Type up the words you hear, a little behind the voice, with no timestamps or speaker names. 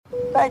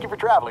Thank you for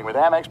traveling with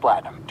Amex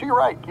Platinum. To your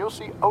right, you'll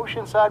see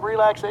oceanside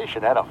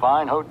relaxation at a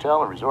fine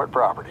hotel and resort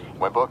property.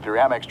 When booked through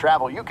Amex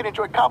Travel, you can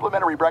enjoy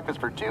complimentary breakfast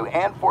for 2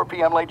 and 4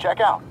 p.m. late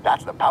checkout.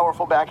 That's the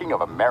powerful backing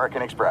of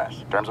American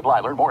Express. Terms apply.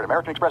 Learn more at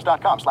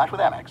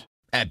americanexpress.com/withAmex.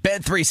 At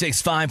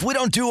Bet365, we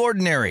don't do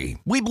ordinary.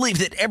 We believe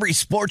that every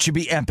sport should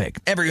be epic.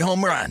 Every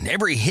home run,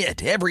 every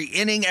hit, every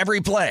inning, every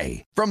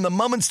play. From the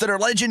moments that are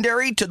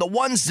legendary to the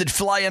ones that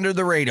fly under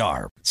the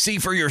radar. See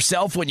for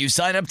yourself when you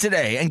sign up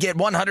today and get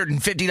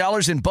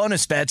 $150 in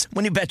bonus bets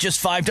when you bet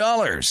just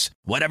 $5.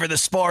 Whatever the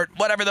sport,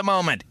 whatever the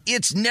moment,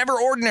 it's never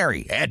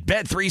ordinary at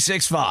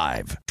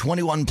Bet365.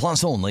 21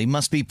 plus only.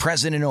 Must be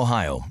present in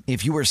Ohio.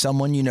 If you or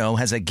someone you know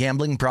has a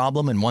gambling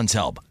problem and wants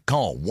help,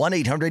 call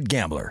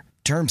 1-800-GAMBLER.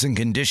 Terms and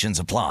conditions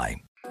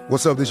apply.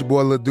 What's up, this your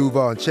boy Lil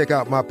Duval, and check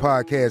out my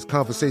podcast,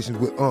 Conversations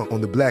with Unc,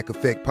 on the Black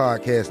Effect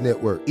Podcast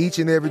Network. Each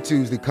and every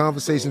Tuesday,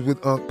 Conversations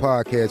with Unc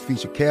podcast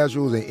feature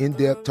casual and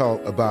in-depth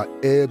talk about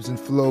ebbs and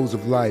flows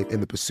of life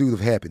and the pursuit of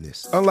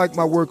happiness. Unlike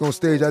my work on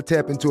stage, I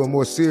tap into a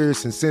more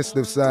serious and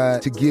sensitive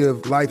side to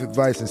give life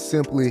advice and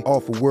simply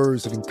offer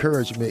words of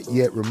encouragement,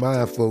 yet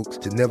remind folks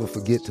to never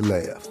forget to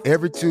laugh.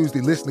 Every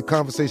Tuesday, listen to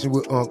Conversation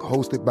with Unc,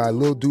 hosted by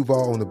Lil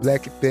Duval on the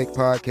Black Effect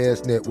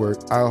Podcast Network,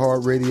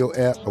 iHeartRadio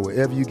app, or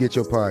wherever you get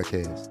your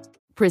podcasts.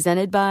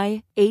 Presented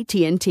by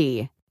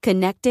AT&T.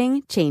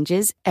 Connecting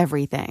changes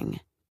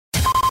everything.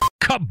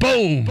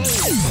 Kaboom!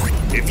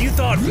 If you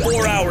thought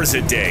 4 hours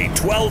a day,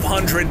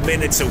 1,200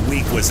 minutes a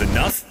week was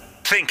enough,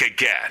 think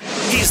again.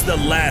 He's the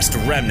last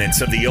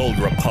remnants of the old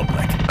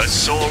republic, a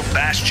sole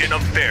bastion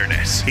of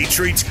fairness. He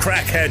treats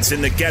crackheads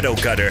in the ghetto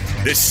gutter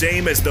the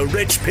same as the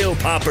rich pill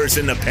poppers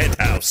in the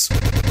penthouse.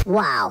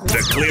 Wow.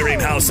 The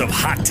clearinghouse of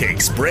hot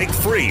takes break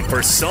free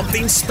for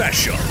something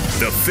special.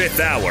 The Fifth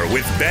Hour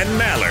with Ben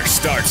Maller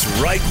starts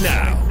right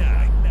now.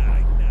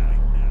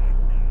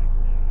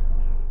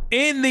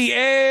 In the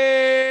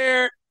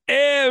air,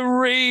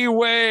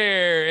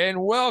 everywhere,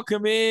 and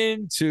welcome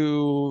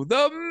into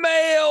the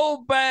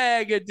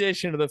mailbag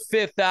edition of the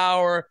Fifth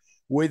Hour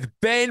with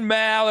Ben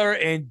Maller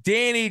and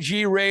Danny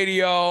G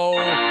Radio.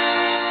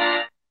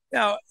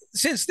 Now,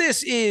 since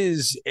this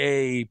is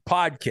a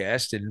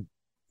podcast and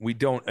we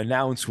don't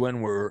announce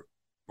when we're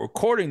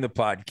recording the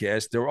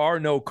podcast, there are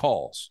no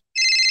calls.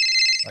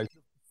 Like,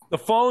 the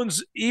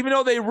phones, even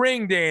though they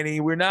ring, Danny,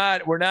 we're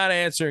not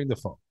answering the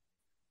phone.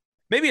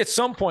 Maybe at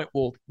some point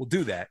we'll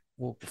do that.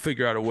 We'll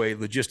figure out a way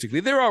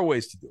logistically. There are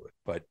ways to do it,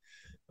 but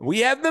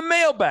we have the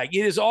mailbag.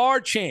 It is our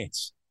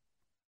chance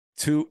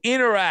to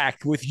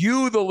interact with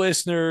you, the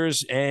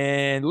listeners,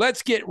 and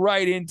let's get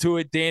right into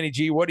it. Danny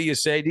G, what do you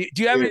say? Do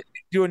you have anything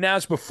to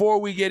announce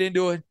before we get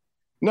into it?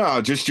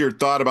 No, just your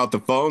thought about the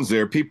phones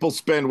there. People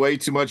spend way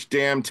too much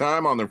damn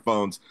time on their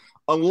phones.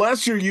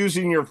 Unless you're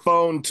using your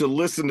phone to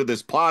listen to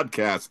this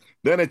podcast,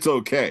 then it's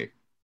okay.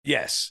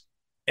 Yes.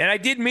 And I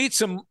did meet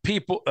some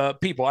people.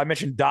 I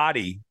mentioned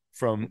Dottie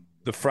from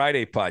the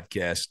Friday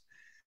podcast,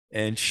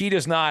 and she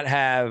does not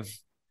have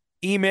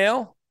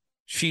email.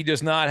 She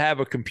does not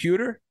have a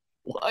computer.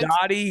 What?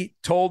 Dottie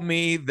told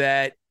me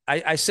that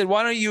I said,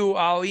 why don't you,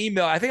 I'll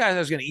email. I think I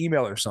was going to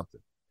email her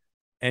something.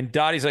 And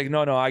Dottie's like,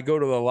 no, I go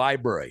to the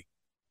library.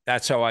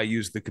 That's how I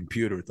use the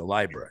computer at the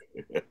library.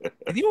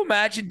 Can you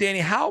imagine, Danny,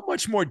 how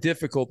much more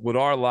difficult would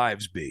our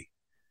lives be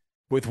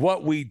with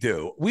what we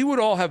do? We would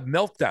all have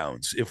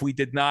meltdowns if we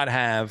did not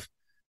have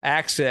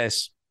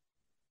access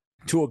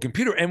to a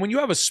computer. And when you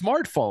have a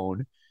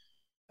smartphone,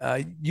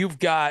 you've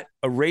got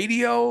a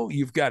radio,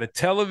 you've got a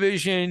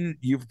television,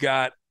 you've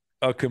got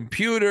a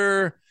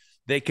computer.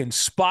 They can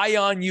spy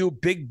on you.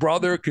 Big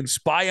Brother can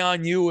spy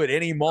on you at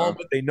any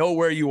moment. They know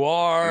where you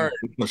are.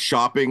 A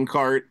shopping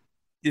cart.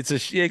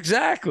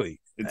 Exactly.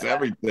 It's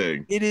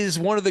everything. It is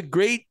one of the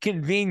great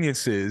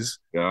conveniences.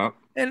 Yeah.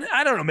 And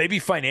I don't know, maybe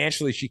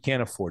financially she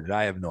can't afford it.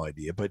 I have no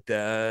idea. But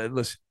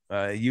listen,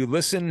 you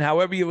listen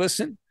however you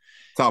listen.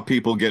 That's how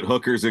people get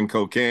hookers and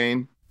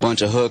cocaine.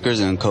 Bunch of hookers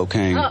and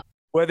cocaine.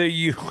 Whether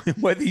you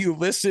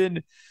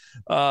listen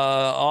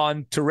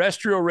on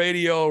terrestrial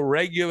radio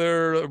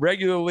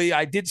regularly.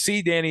 I did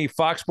see, Danny,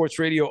 Fox Sports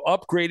Radio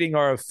upgrading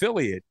our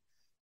affiliate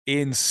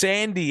in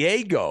San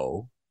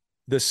Diego,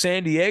 the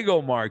San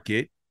Diego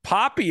market.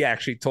 Poppy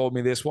actually told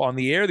me this on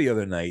the air the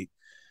other night.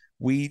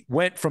 We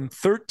went from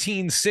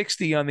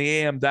 1360 on the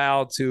AM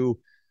dial to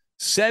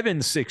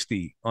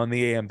 760 on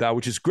the AM dial,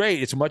 which is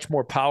great. It's a much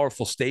more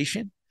powerful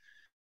station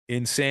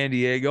in San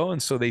Diego.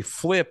 And so they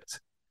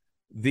flipped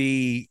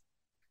the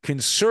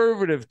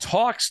conservative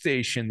talk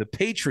station, the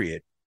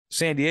Patriot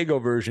San Diego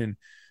version,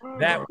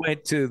 that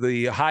went to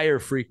the higher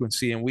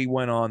frequency, and we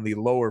went on the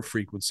lower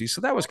frequency.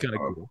 So that was kind of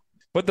cool.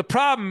 But the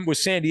problem with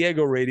San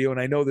Diego radio, and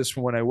I know this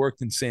from when I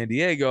worked in San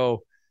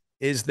Diego,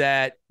 is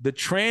that the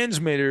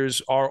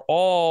transmitters are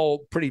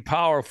all pretty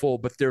powerful,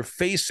 but they're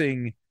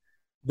facing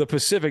the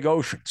Pacific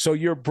Ocean. So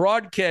you're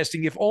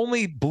broadcasting, if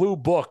only blue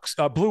whales,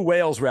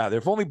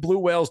 if only blue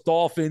whales,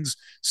 dolphins,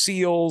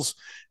 seals,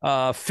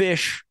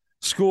 fish,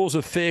 schools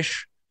of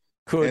fish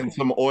could. And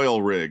some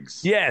oil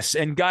rigs. Yes,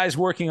 and guys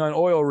working on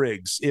oil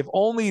rigs. If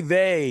only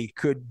they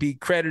could be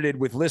credited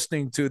with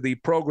listening to the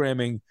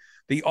programming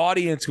the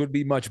audience would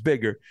be much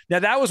bigger. Now,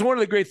 that was one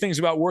of the great things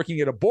about working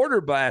at a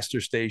border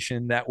blaster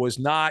station that was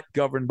not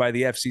governed by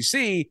the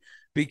FCC,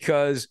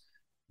 because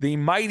the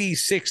mighty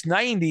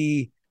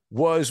 690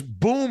 was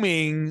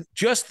booming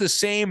just the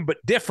same but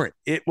different.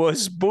 It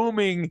was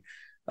booming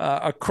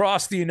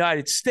across the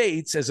United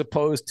States as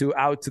opposed to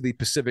out to the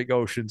Pacific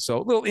Ocean. So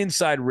a little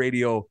inside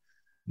radio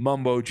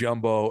mumbo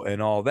jumbo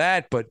and all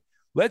that. But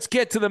let's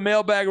get to the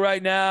mailbag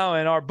right now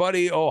and our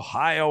buddy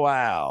Ohio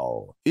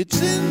Al.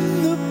 It's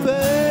in the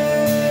bag.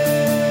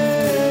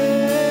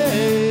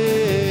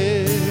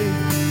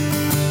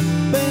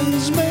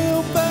 Ben's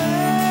mailbag.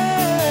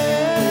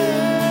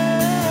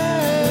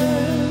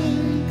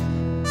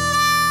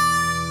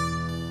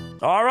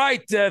 All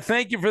right.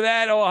 Thank you for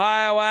that,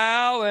 Ohio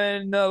Al.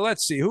 And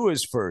let's see, who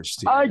is first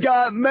here? I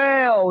got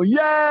mail. Yay.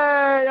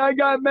 I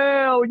got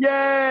mail.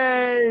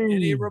 Yay.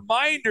 And a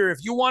reminder, if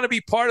you want to be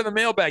part of the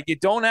mailbag, you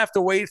don't have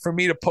to wait for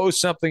me to post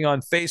something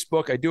on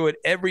Facebook. I do it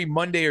every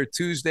Monday or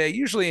Tuesday,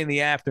 usually in the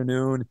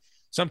afternoon,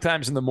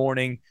 sometimes in the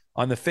morning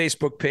on the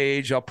Facebook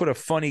page. I'll put a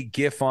funny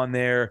GIF on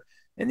there,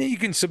 and then you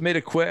can submit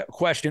a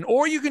question,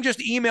 or you can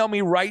just email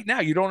me right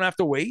now. You don't have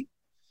to wait.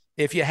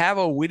 If you have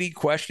a witty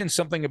question,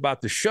 something about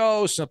the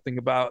show, something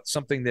about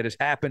something that has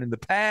happened in the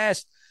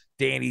past,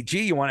 Danny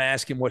G, you want to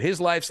ask him what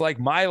his life's like,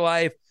 my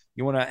life.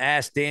 You want to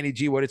ask Danny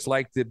G what it's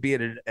like to be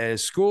at a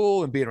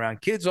school and being around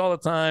kids all the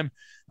time.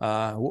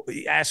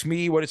 Ask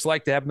me what it's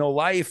like to have no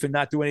life and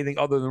not do anything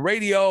other than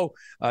radio.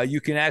 You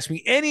can ask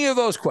me any of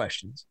those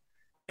questions.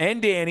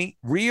 And Danny,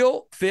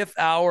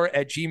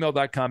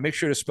 realfifthhour@gmail.com. Make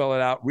sure to spell it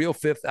out,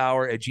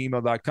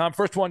 realfifthhour@gmail.com.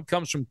 First one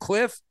comes from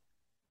Cliff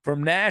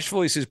from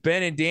Nashville. He says,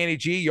 Ben and Danny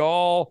G,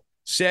 y'all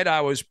said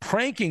I was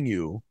pranking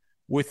you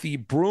with the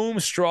broom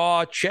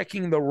straw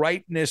checking the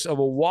ripeness of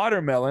a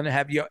watermelon.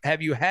 Have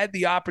you had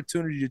the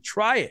opportunity to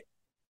try it?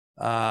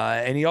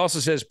 And he also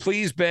says,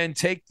 please, Ben,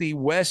 take the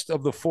West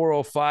of the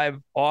 405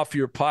 off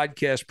your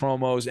podcast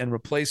promos and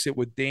replace it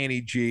with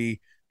Danny G.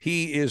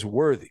 He is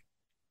worthy.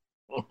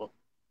 All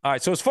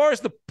right, so as far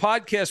as the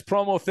podcast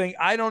promo thing,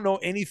 I don't know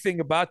anything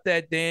about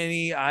that,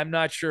 Danny. I'm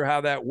not sure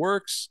how that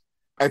works.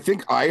 I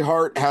think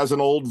iHeart has an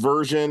old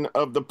version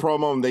of the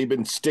promo, and they've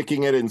been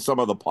sticking it in some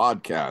of the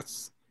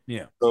podcasts.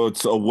 Yeah. So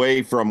it's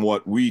away from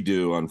what we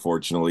do,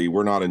 unfortunately.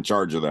 We're not in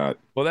charge of that.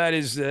 Well, that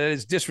is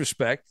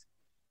disrespect.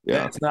 Yeah.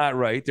 That's not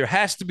right. There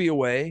has to be a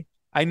way.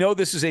 I know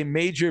this is a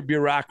major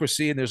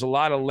bureaucracy, and there's a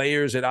lot of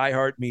layers at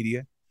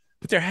iHeartMedia,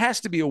 but there has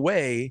to be a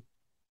way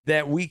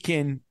that we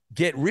can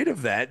get rid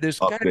of that. There's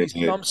got to be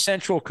some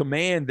central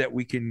command that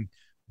we can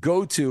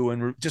go to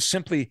and just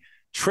simply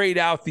trade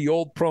out the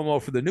old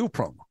promo for the new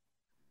promo.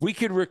 We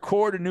could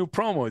record a new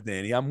promo,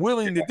 Danny. I'm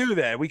willing to do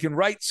that. We can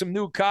write some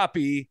new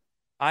copy.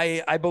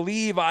 I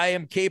believe I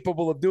am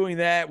capable of doing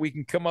that. We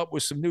can come up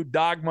with some new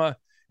dogma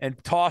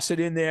and toss it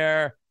in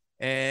there,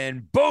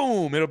 and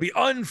boom, it'll be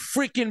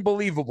unfreaking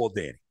believable,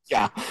 Danny.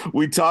 Yeah,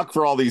 we talk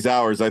for all these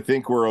hours. I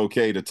think we're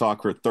okay to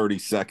talk for 30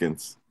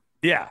 seconds.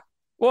 Yeah.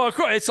 Well, of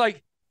course, it's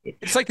like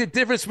the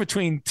difference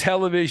between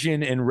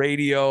television and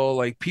radio.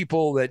 Like,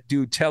 people that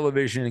do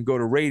television and go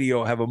to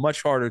radio have a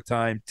much harder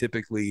time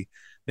typically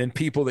than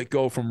people that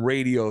go from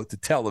radio to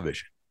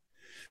television,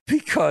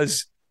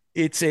 because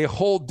it's a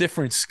whole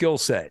different skill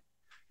set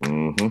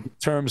in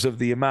terms of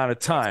the amount of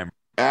time.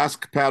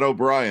 Ask Pat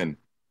O'Brien.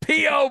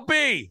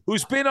 P.O.B.,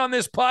 who's been on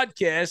this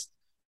podcast,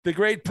 the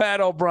great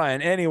Pat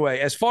O'Brien. Anyway,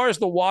 as far as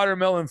the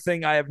watermelon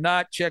thing, I have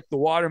not checked the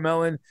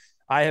watermelon.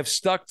 I have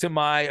stuck to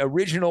my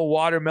original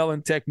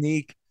watermelon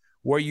technique,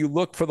 where you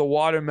look for the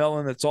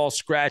watermelon that's all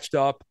scratched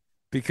up,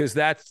 because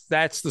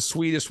that's the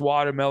sweetest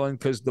watermelon,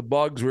 because the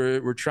bugs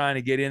were trying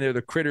to get in there.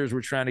 The critters were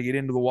trying to get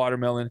into the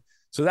watermelon.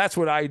 So that's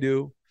what I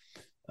do.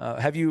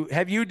 Have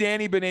you,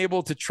 Danny, been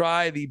able to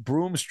try the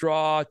broom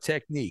straw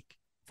technique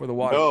for the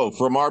watermelon? No,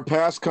 from our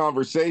past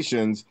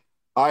conversations,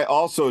 I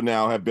also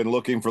now have been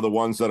looking for the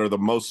ones that are the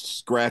most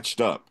scratched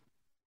up.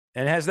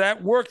 And has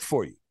that worked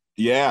for you?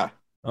 Yeah.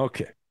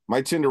 Okay.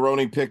 My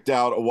Tenderoni picked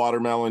out a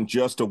watermelon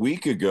just a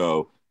week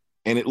ago,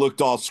 and it looked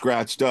all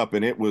scratched up,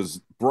 and it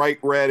was bright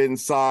red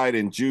inside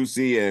and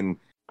juicy, and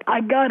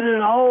I got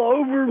it all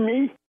over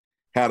me.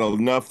 Had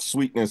enough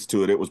sweetness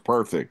to it. It was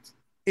perfect.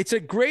 It's a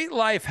great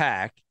life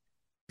hack,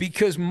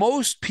 because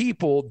most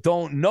people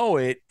don't know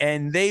it,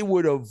 and they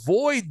would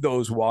avoid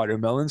those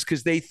watermelons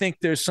because they think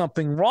there's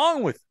something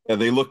wrong with them. Yeah,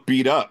 they look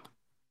beat up.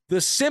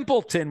 The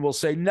simpleton will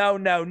say, no,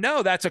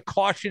 that's a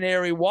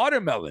cautionary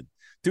watermelon.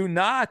 Do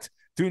not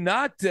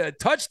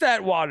touch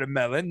that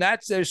watermelon.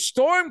 There's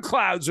storm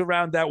clouds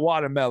around that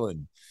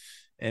watermelon.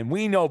 And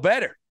we know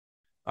better.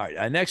 All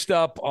right, next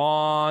up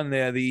on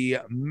the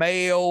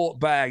mail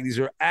bag. These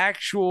are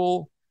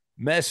actual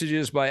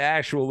messages by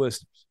actual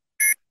listeners.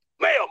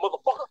 Mail,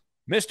 motherfucker.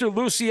 Mr.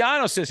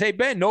 Luciano says, hey,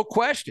 Ben, no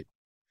question.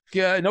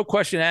 No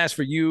question asked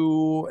for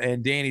you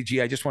and Danny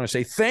G. I just want to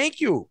say thank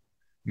you.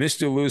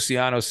 Mr.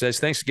 Luciano says,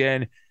 thanks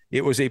again.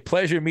 It was a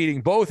pleasure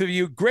meeting both of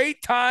you.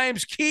 Great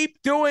times.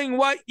 Keep doing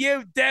what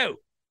you do.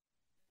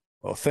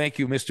 Well, thank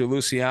you, Mr.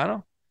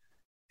 Luciano.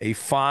 A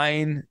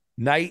fine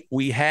night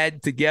we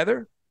had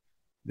together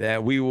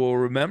that we will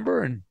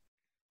remember, and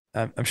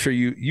I'm sure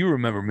you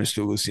remember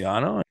Mr.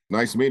 Luciano.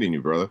 Nice meeting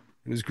you, brother.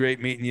 It was great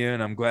meeting you,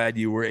 and I'm glad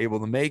you were able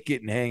to make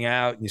it and hang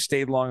out, and you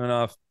stayed long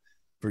enough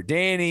for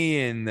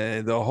Danny and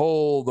the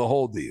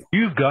whole deal.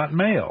 You've got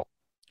mail.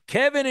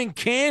 Kevin in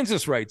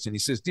Kansas writes in. He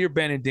says, "Dear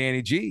Ben and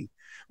Danny G,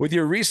 with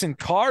your recent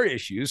car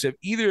issues, have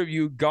either of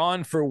you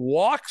gone for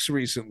walks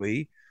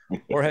recently,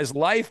 or has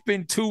life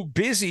been too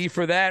busy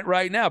for that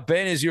right now?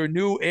 Ben, is your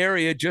new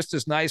area just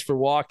as nice for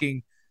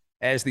walking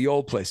as the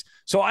old place?"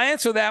 So I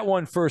answer that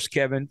one first,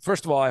 Kevin.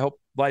 First of all, I hope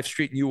life's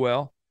treating you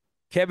well.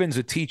 Kevin's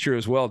a teacher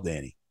as well,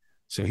 Danny.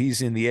 So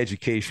he's in the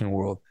education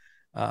world.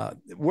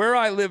 Where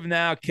I live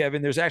now,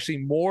 Kevin, there's actually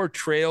more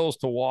trails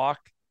to walk.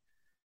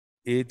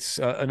 It's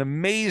an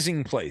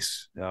amazing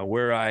place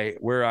where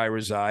I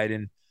reside.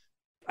 And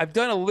I've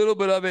done a little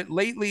bit of it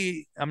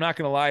lately. I'm not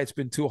going to lie. It's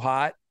been too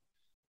hot.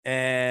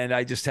 And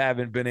I just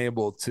haven't been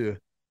able to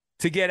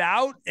get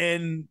out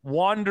and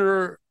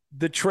wander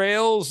the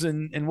trails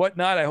and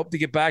whatnot. I hope to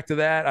get back to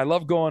that. I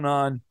love going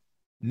on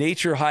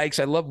nature hikes.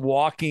 I love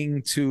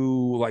walking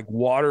to like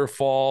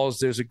waterfalls.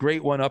 There's a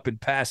great one up in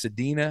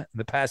Pasadena, in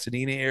the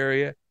Pasadena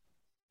area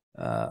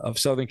of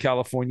Southern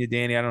California.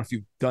 Danny, I don't know if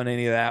you've done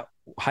any of that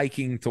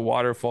hiking to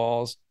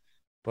waterfalls,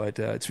 but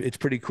it's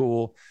pretty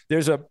cool.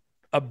 There's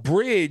a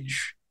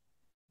bridge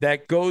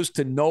that goes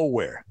to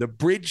nowhere, the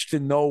Bridge to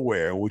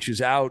Nowhere, which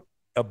is out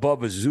above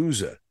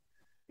Azusa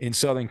in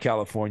Southern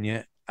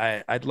California.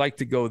 I'd like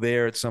to go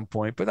there at some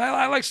point, but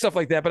I like stuff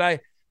like that. But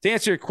to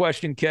answer your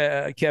question,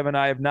 Kevin,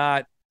 I have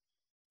not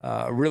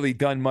really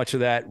done much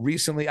of that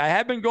recently. I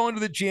have been going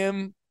to the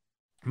gym.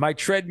 My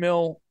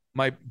treadmill,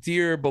 my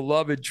dear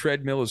beloved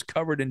treadmill, is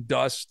covered in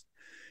dust.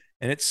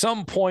 And at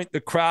some point,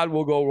 the crowd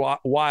will go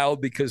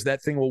wild because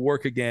that thing will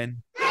work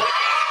again.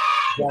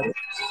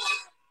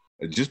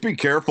 Just be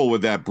careful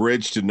with that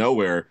Bridge to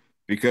Nowhere,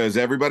 because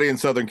everybody in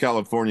Southern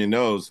California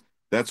knows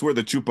that's where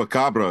the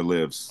chupacabra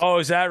lives. Oh,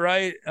 is that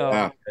right? Oh,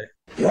 yeah.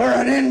 Okay. You're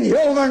an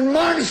inhuman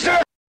monster!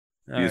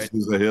 He's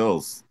the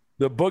hills.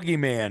 The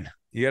boogeyman.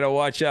 You got to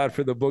watch out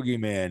for the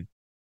boogeyman.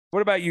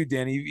 What about you,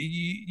 Danny?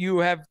 You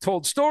have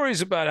told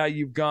stories about how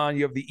you've gone.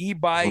 You have the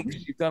e-bikes.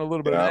 You've done a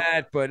little bit of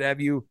that, but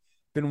have you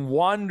been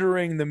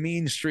wandering the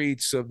mean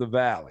streets of the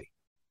valley?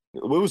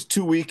 It was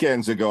 2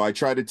 weekends ago. I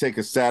tried to take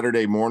a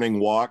Saturday morning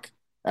walk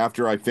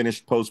after I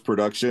finished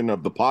post-production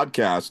of the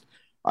podcast.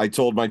 I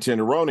told my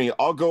Tenderoni,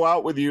 I'll go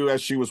out with you,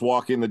 as she was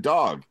walking the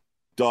dog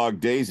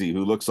Daisy,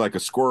 who looks like a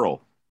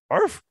squirrel.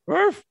 Arf,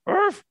 arf,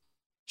 arf.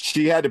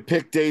 She had to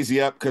pick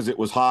Daisy up because it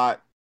was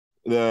hot.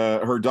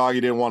 Her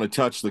doggy didn't want to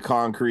touch the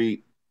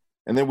concrete.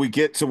 And then we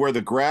get to where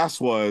the grass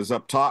was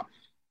up top.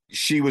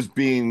 She was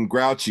being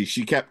grouchy.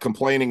 She kept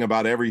complaining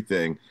about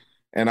everything.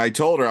 And I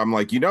told her, I'm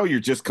like, you're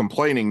just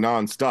complaining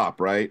nonstop,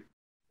 right?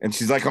 And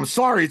she's like, I'm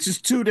sorry, it's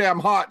just too damn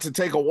hot to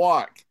take a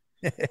walk.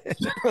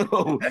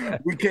 So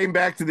we came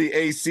back to the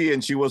AC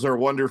and she was her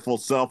wonderful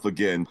self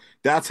again.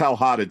 That's how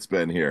hot it's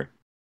been here.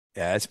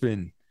 Yeah, it's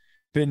been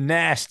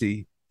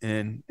nasty.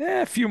 And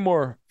a few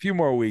more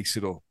weeks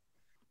it'll.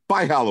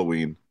 By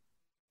Halloween.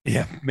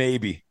 Yeah,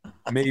 maybe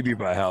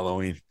by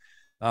Halloween.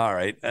 All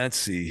right, let's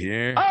see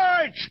here. All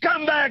right,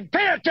 scumbag,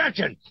 pay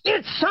attention.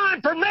 It's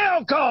time for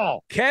mail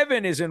call.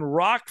 Kevin is in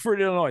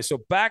Rockford, Illinois. So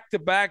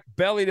back-to-back,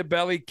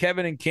 belly-to-belly,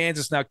 Kevin in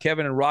Kansas, now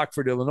Kevin in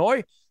Rockford,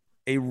 Illinois.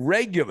 A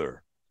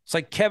regular. It's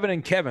like Kevin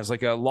and Kevin. It's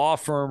like a law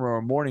firm or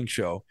a morning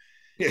show.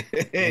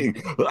 Hey,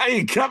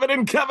 Kevin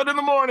and Kevin in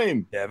the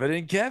morning. Kevin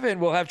and Kevin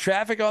will have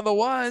traffic on the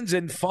ones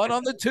and fun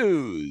on the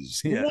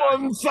twos. Yeah.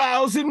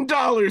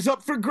 $1,000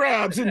 up for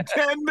grabs in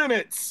 10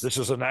 minutes. This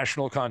is a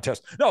national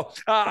contest. No.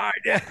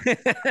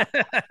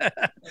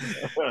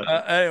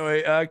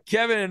 Anyway,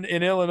 Kevin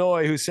in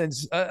Illinois, who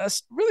sends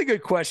us really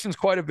good questions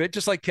quite a bit,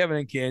 just like Kevin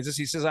in Kansas.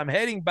 He says, I'm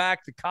heading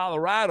back to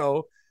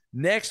Colorado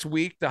next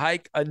week to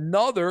hike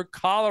another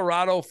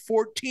Colorado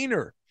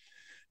 14er.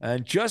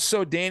 And just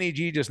so Danny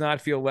G does not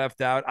feel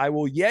left out, I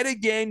will yet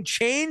again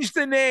change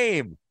the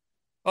name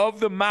of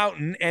the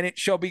mountain, and it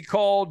shall be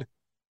called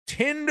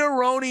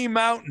Tenderoni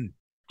Mountain.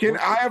 Can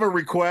I have a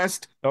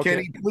request? Okay. Can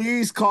he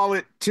please call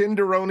it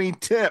Tenderoni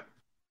Tip?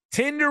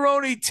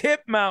 Tenderoni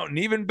Tip Mountain,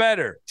 even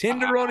better.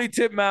 Tenderoni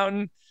Tip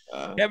Mountain.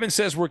 Kevin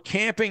says we're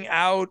camping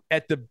out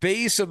at the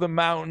base of the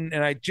mountain,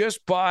 and I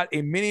just bought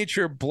a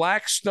miniature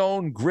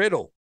Blackstone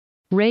griddle.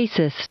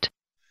 Racist.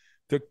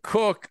 To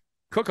cook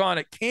on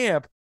at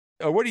camp.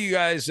 What do you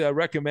guys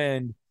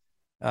recommend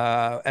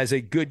as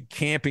a good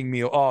camping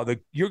meal?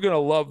 You're going to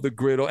love the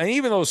griddle. And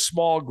even those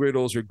small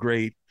griddles are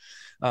great.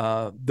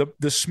 The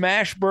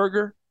smash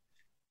burger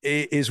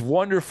is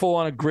wonderful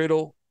on a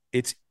griddle.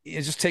 It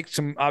just takes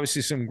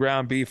some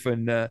ground beef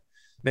and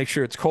make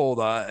sure it's cold,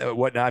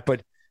 whatnot.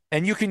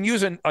 And you can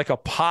use a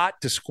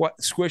pot to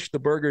squish the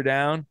burger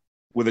down.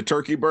 With a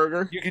turkey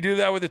burger? You can do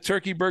that with a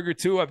turkey burger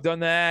too. I've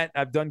done that.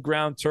 I've done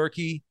ground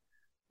turkey.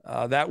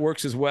 That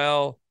works as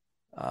well.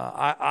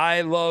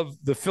 I love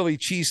the Philly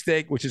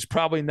cheesesteak, which is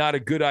probably not a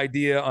good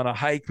idea on a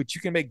hike, but you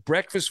can make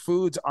breakfast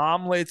foods,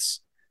 omelets,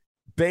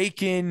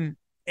 bacon,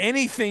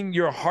 anything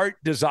your heart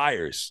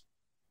desires.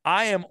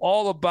 I am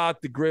all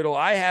about the griddle.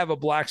 I have a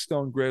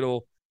Blackstone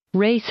griddle.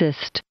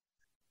 Racist.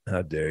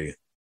 How dare you?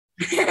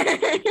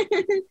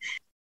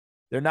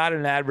 They're not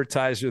an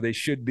advertiser. They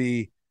should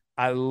be.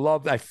 I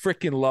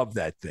freaking love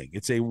that thing.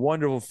 It's a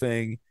wonderful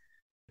thing.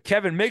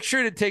 Kevin, make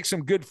sure to take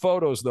some good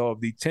photos, though,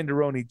 of the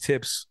Tenderoni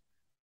Tips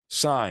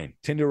sign,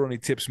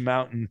 Tenderoni Tips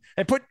Mountain,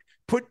 and put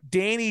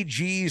Danny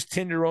G's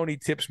Tenderoni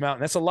Tips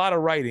Mountain. That's a lot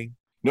of writing.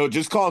 No,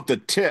 just call it the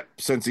tip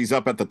since he's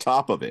up at the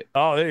top of it.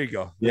 Oh, there you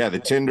go. Yeah, the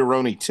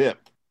Tenderoni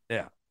Tip.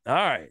 Yeah. All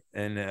right.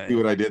 And see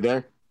what I did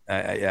there?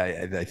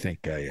 I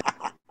think I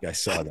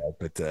saw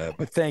that.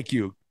 But thank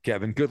you,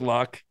 Kevin. Good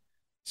luck.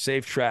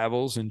 Safe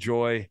travels.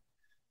 Enjoy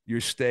your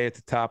stay at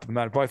the top of the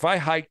mountain. Boy, if I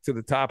hiked to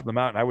the top of the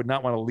mountain, I would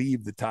not want to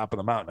leave the top of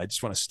the mountain. I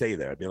just want to stay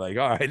there. I'd be like,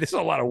 all right, this is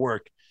a lot of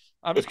work.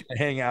 I'm just going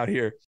to hang out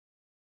here.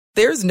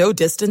 There's no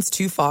distance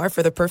too far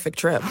for the perfect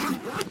trip.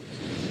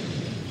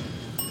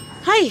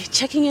 Hi,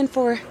 checking in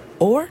for...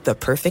 Or the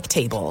perfect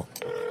table.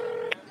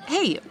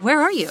 Hey, where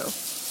are you?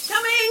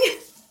 Coming!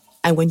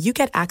 And when you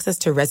get access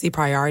to Resi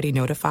Priority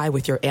Notify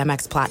with your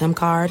Amex Platinum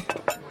card...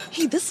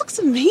 Hey, this looks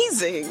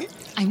amazing.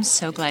 I'm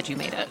so glad you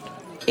made it.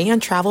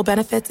 And travel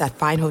benefits at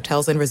fine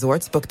hotels and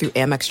resorts booked through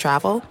Amex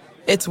Travel,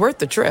 it's worth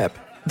the trip.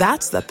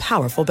 That's the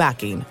powerful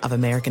backing of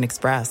American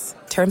Express.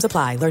 Terms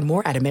apply. Learn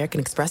more at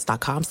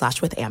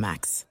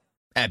americanexpress.com/withAmex.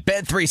 At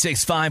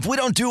Bet365, we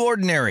don't do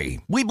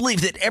ordinary. We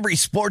believe that every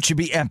sport should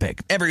be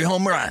epic. Every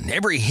home run,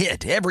 every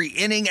hit, every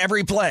inning,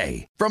 every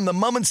play. From the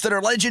moments that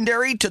are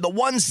legendary to the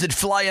ones that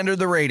fly under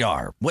the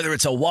radar. Whether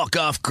it's a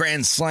walk-off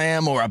grand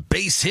slam or a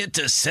base hit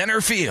to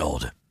center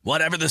field.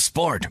 Whatever the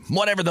sport,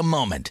 whatever the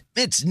moment,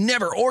 it's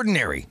never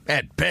ordinary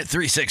at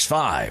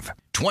Bet365.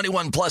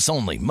 21 plus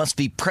only. Must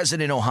be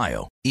present in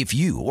Ohio. If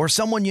you or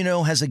someone you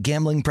know has a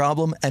gambling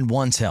problem and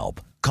wants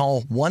help,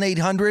 call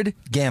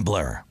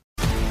 1-800-GAMBLER.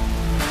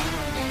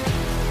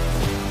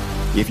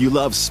 If you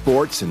love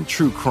sports and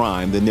true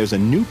crime, then there's a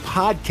new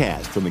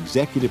podcast from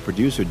executive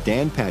producer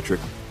Dan Patrick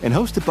and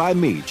hosted by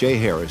me, Jay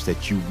Harris,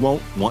 that you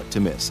won't want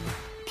to miss.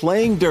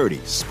 Playing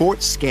Dirty: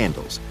 Sports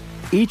Scandals.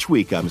 Each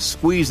week, I'm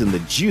squeezing the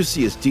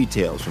juiciest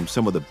details from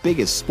some of the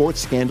biggest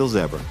sports scandals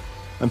ever.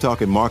 I'm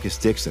talking Marcus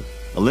Dixon,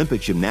 Olympic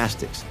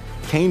gymnastics,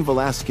 Cain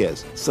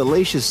Velasquez,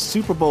 salacious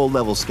Super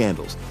Bowl-level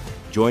scandals.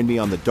 Join me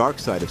on the dark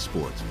side of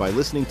sports by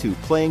listening to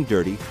Playing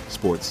Dirty: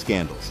 Sports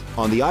Scandals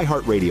on the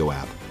iHeartRadio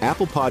app,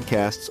 Apple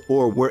Podcasts,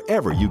 or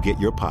wherever you get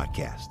your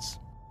podcasts.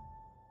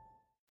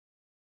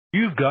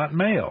 You've got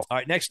mail. All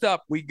right, next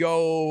up, we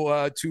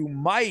go to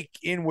Mike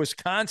in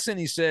Wisconsin.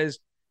 He says,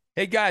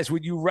 hey, guys,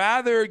 would you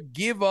rather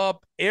give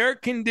up air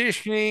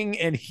conditioning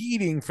and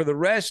heating for the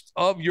rest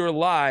of your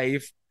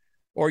life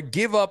or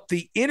give up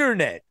the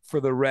internet for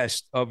the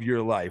rest of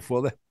your life?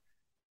 Well,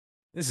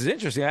 this is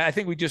interesting. I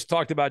think we just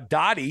talked about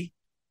Dottie,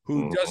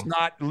 who does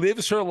not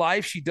lives her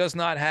life. She does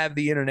not have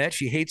the internet.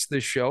 She hates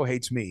this show,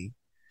 hates me.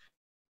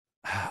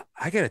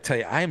 I got to tell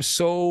you, I am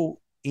so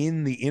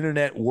in the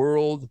internet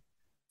world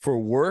for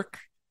work.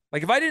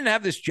 Like if I didn't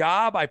have this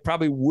job, I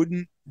probably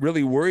wouldn't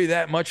really worry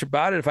that much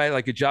about it. If I had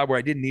like a job where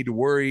I didn't need to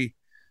worry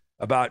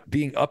about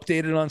being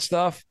updated on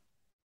stuff.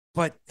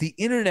 But the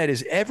internet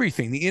is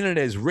everything. The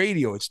internet is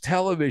radio, it's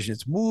television,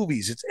 it's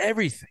movies, it's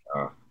everything.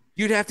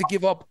 You'd have to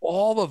give up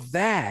all of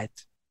that.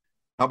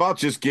 How about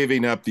just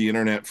giving up the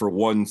internet for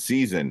one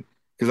season?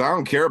 Because I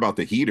don't care about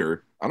the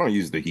heater. I don't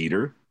use the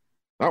heater.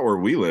 Not where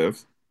we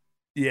live.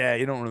 Yeah,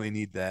 you don't really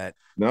need that.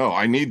 No,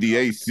 I need the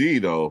AC,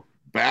 though,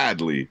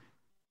 badly.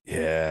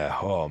 Yeah.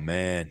 Oh,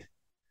 man.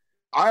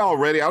 I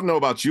don't know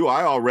about you.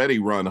 I already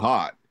run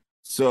hot.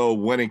 So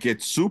when it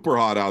gets super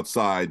hot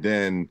outside,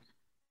 then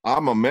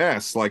I'm a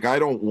mess. Like, I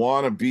don't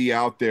want to be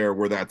out there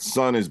where that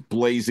sun is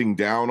blazing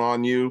down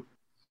on you.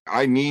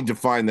 I need to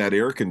find that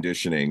air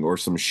conditioning or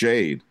some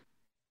shade.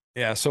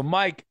 Yeah. So,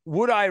 Mike,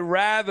 I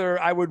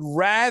would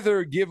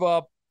rather give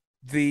up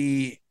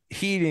the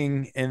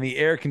heating and the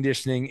air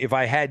conditioning if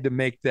I had to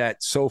make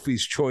that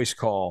Sophie's Choice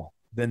call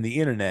than the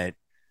internet.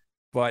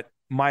 But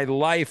my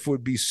life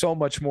would be so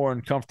much more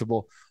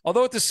uncomfortable.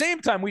 Although at the same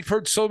time, we've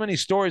heard so many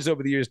stories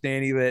over the years,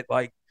 Danny, that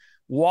like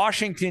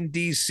Washington,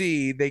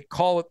 D.C., they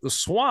call it the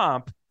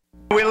swamp.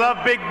 We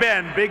love Big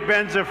Ben. Big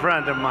Ben's a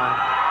friend of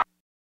mine.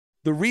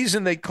 The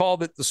reason they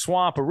called it the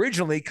swamp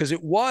originally, because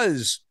it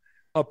was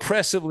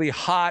oppressively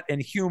hot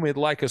and humid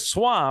like a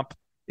swamp.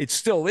 It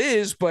still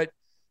is, but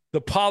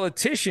the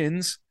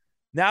politicians,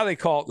 now they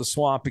call it the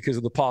swamp because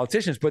of the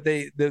politicians. But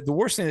the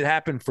worst thing that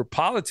happened for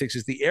politics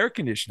is the air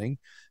conditioning,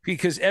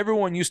 because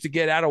everyone used to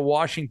get out of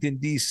Washington,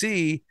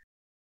 D.C.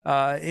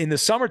 In the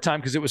summertime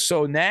because it was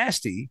so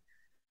nasty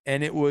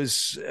and it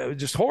was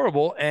just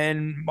horrible.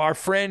 And our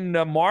friend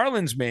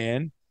Marlins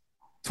man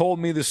told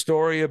me the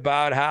story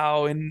about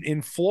how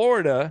in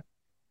Florida,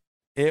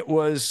 it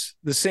was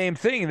the same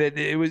thing, that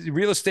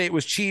real estate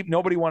was cheap.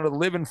 Nobody wanted to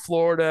live in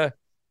Florida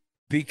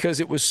because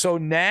it was so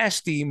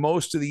nasty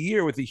most of the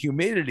year with the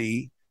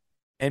humidity,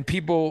 and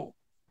people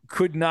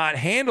could not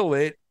handle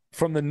it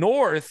from the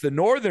north, the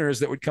northerners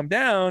that would come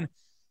down.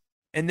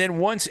 And then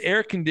once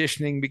air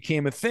conditioning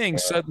became a thing,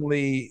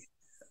 suddenly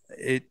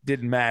it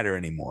didn't matter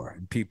anymore.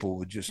 And people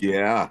would just.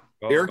 Yeah.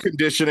 Air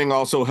conditioning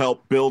also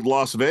helped build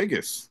Las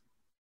Vegas.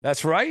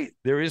 That's right.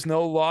 There is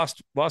no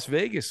Las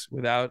Vegas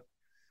without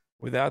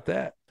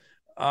that.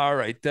 All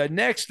right.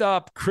 Next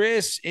up,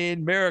 Chris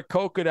in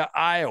Maricopa,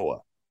 Iowa.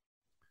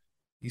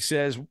 He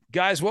says,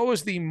 guys, what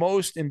was the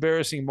most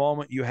embarrassing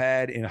moment you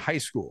had in high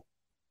school?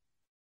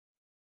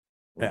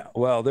 Yeah,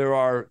 well, there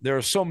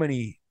are so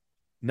many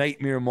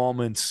nightmare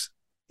moments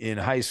in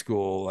high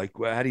school. Like,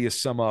 how do you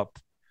sum up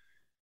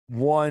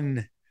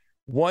one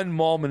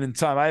moment in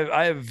time?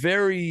 I have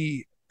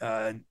very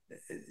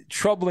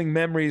troubling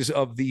memories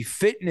of the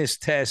fitness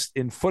test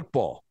in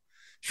football,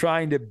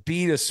 trying to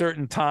beat a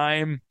certain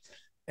time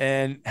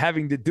and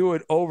having to do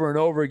it over and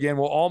over again.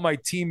 Well, all my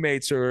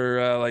teammates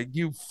are like,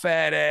 "You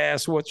fat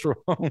ass, what's wrong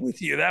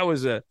with you?" That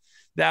was a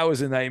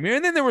nightmare.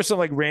 And then there were some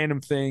like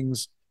random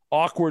things,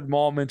 awkward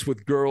moments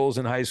with girls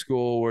in high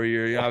school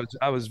where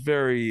I was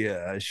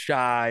very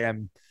shy.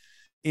 I'm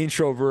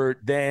introvert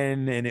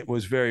then, and it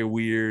was very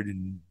weird.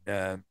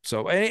 And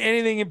so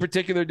anything in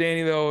particular,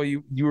 Danny, though,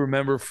 you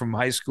remember from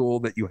high school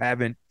that you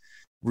haven't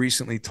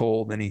recently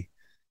told? Any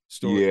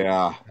story?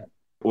 Yeah,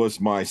 it was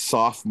my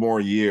sophomore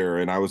year,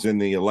 and I was in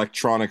the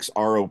electronics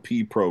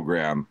ROP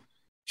program.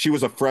 She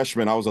was a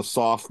freshman, I was a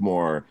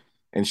sophomore,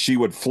 and she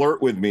would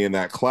flirt with me in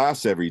that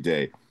class every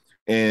day.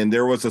 And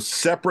there was a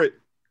separate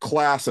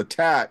class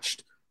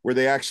attached where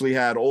they actually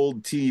had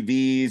old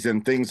TVs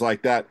and things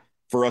like that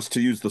for us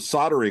to use the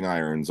soldering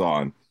irons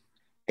on.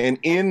 And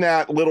in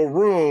that little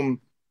room,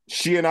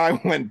 she and I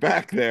went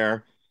back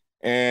there,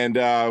 and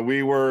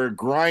we were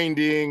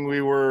grinding.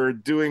 We were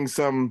doing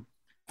some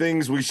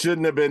things we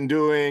shouldn't have been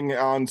doing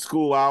on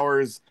school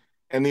hours.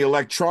 And the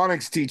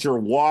electronics teacher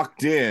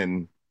walked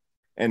in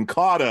and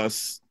caught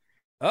us.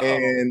 Uh-oh.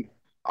 And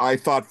I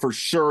thought for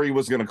sure he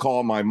was going to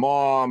call my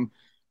mom.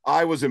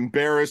 I was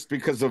embarrassed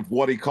because of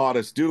what he caught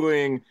us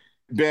doing.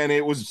 Ben,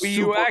 it was. Were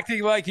you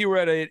acting like you were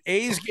at an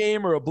A's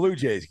game or a Blue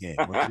Jays game?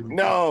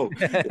 No,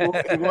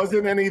 it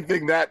wasn't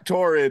anything that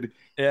torrid.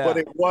 Yeah. But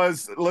it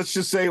was, let's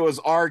just say it was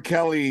R.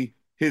 Kelly,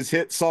 his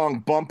hit song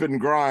Bump and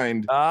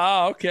Grind.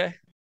 Oh, okay.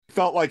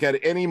 Felt like at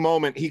any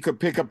moment he could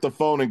pick up the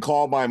phone and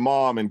call my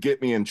mom and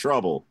get me in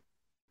trouble.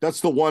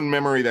 That's the one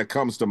memory that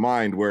comes to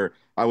mind where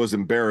I was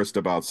embarrassed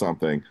about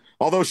something.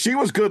 Although she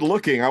was good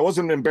looking, I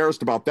wasn't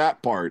embarrassed about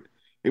that part.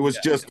 It was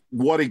just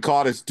what he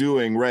caught us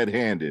doing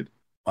red-handed.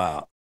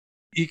 Wow.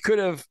 You could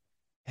have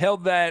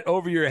held that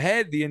over your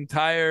head the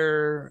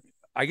entire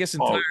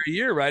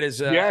year, right?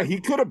 Yeah, he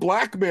could have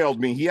blackmailed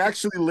me. He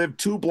actually lived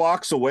 2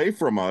 blocks away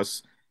from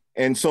us.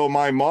 And so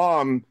my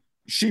mom,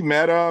 she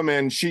met him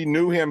and she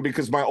knew him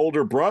because my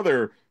older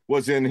brother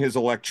was in his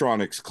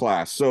electronics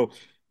class. So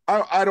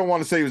I don't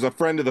want to say he was a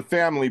friend of the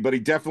family, but he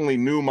definitely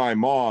knew my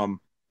mom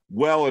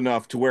well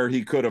enough to where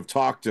he could have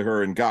talked to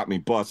her and got me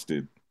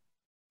busted.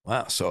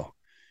 Wow. So.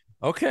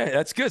 Okay,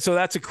 that's good. So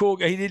that's a cool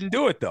guy. He didn't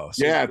do it, though.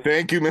 So yeah,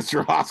 thank you,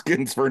 Mr.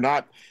 Hoskins, for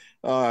not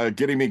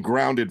getting me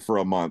grounded for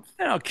a month.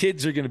 You know,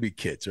 kids are going to be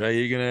kids, right?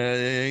 You're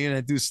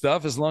gonna do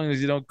stuff as long as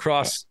you don't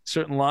cross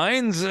certain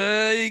lines.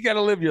 You got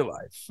to live your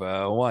life.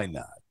 Why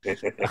not?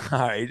 All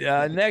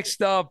right.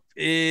 Next up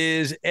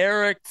is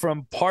Eric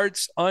from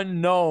Parts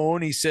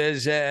Unknown. He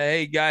says,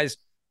 "Hey guys,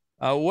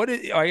 I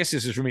guess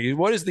this is for me.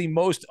 What is the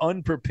most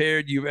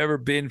unprepared you've ever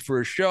been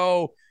for a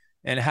show,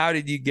 and how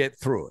did you get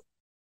through it?"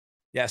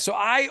 Yeah, so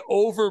I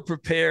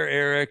over-prepare,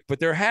 Eric, but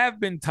there have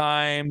been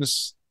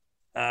times,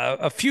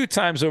 a few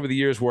times over the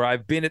years where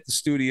I've been at the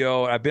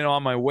studio, I've been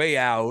on my way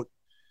out,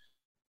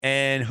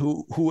 and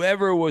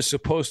whoever was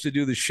supposed to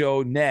do the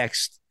show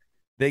next,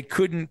 they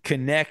couldn't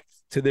connect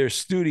to their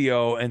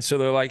studio, and so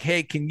they're like,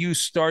 "Hey, can you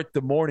start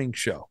the morning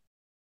show?"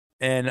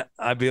 And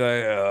I'd be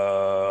like,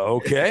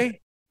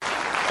 okay.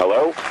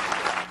 Hello?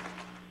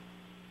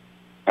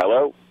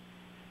 Hello?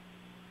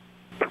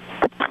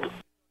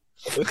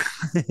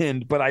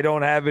 But I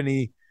don't have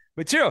any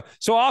material.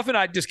 So often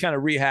I just kind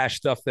of rehash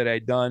stuff that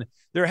I'd done.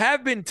 There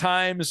have been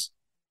times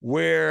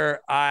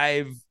where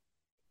I've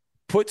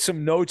put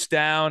some notes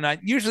down.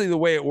 Usually the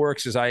way it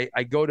works is I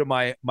go to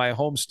my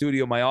home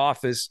studio, my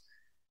office,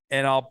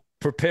 and I'll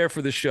prepare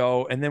for the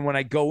show. And then when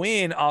I go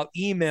in, I'll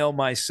email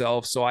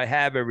myself so I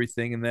have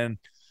everything. And then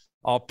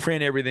I'll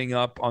print everything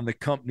up on the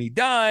company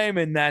dime.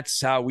 And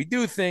that's how we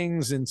do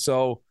things. And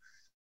so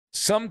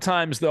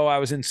sometimes, though, I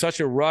was in such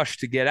a rush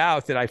to get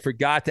out that I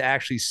forgot to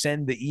actually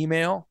send the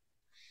email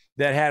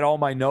that had all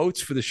my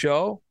notes for the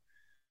show.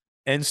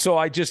 And so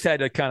I just had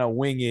to kind of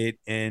wing it.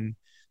 And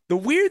the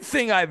weird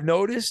thing I've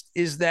noticed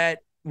is that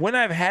when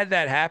I've had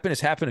that happen,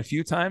 it's happened a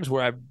few times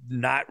where I've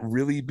not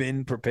really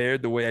been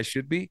prepared the way I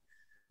should be.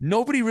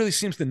 Nobody really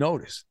seems to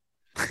notice.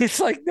 It's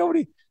like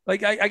nobody,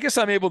 like, I guess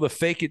I'm able to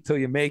fake it till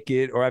you make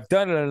it, or I've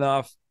done it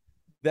enough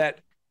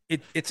that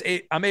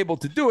I'm able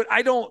to do it.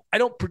 I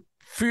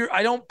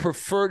don't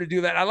prefer to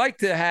do that. I like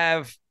to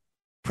have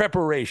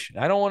preparation.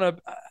 I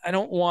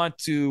don't want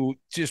to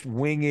just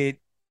wing it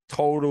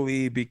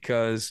totally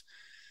because,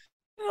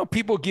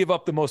 people give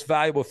up the most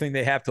valuable thing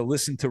they have to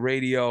listen to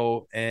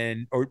radio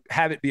or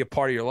have it be a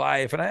part of your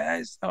life. And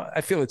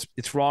I feel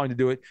it's wrong to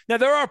do it. Now,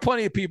 there are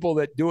plenty of people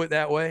that do it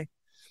that way.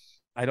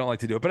 I don't like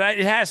to do it, but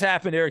it has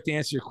happened, Eric, to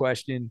answer your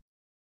question.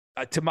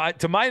 To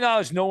my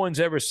knowledge, no one's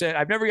ever said.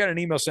 I've never got an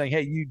email saying,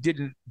 "Hey, you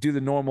didn't do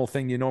the normal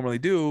thing you normally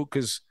do,"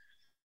 because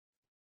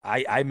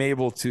I'm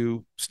able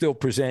to still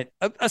present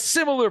a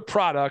similar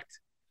product.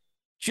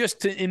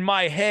 Just in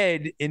my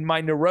head, in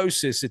my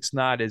neurosis, it's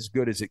not as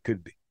good as it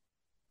could be.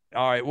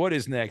 All right, what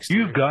is next?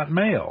 You've got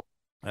mail.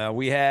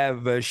 We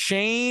have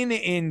Shane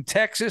in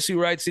Texas who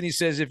writes in. He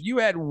says, "If you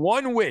had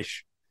one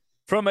wish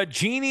from a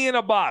genie in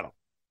a bottle,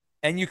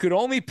 and you could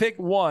only pick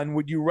one,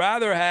 would you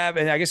rather have,"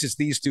 and I guess it's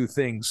these two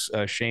things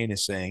Shane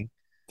is saying.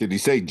 Did he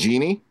say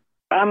genie?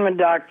 I'm a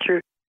doctor.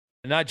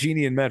 Not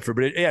genie in Medford,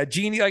 but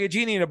genie, like a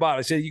genie in a bottle.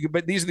 I said,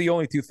 but these are the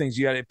only two things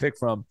you got to pick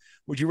from.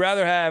 Would you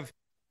rather have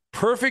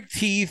perfect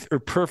teeth or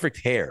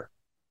perfect hair?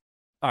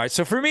 All right.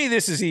 So for me,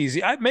 this is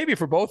easy. Maybe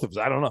for both of us.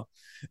 I don't know.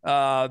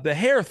 The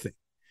hair thing,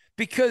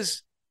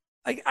 because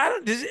like I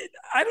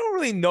don't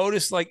really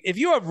notice. Like if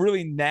you have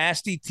really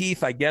nasty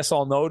teeth, I guess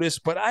I'll notice,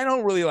 but I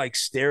don't really like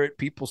stare at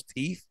people's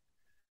teeth.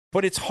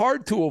 But it's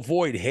hard to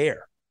avoid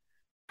hair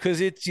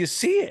because you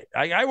see it.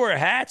 I wear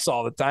hats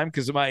all the time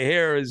because my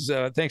hair is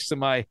thanks to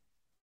my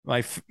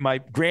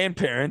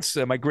grandparents,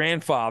 my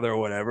grandfather or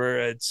whatever.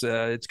 It's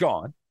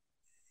gone.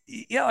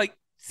 Yeah, like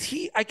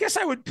I guess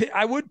I would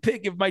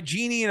pick if my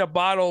genie in a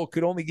bottle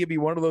could only give me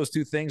one of those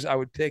two things. I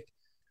would pick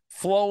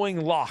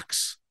flowing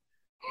locks.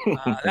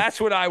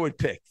 That's what I would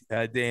pick,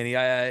 Danny.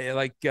 I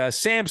like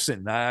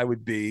Samson. I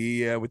would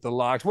be with the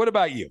locks. What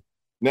about you?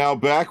 Now,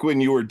 back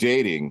when you were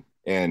dating,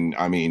 and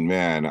I mean,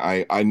 man,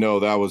 I know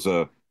that was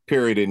a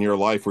period in your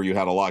life where you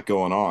had a lot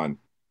going on.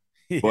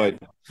 Yeah. But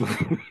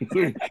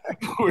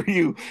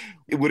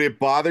would it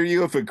bother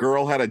you if a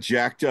girl had a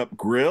jacked up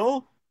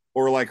grill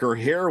or like her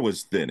hair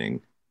was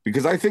thinning?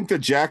 Because I think the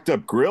jacked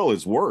up grill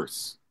is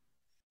worse.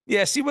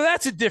 Yeah, see, well,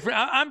 that's a different.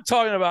 I'm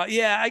talking about.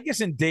 Yeah, I guess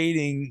in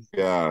dating.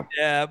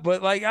 Yeah,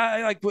 but like,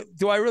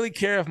 do I really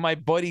care if my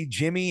buddy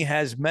Jimmy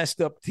has messed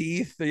up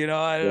teeth? You know,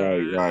 I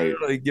don't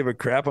really give a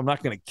crap. I'm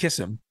not going to kiss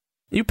him.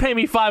 You pay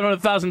me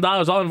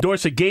 $500,000, I'll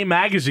endorse a gay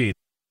magazine.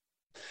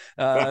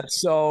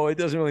 So it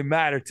doesn't really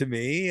matter to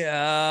me.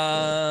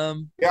 Yeah,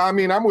 I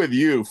mean, I'm with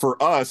you.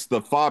 For us,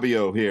 the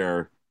Fabio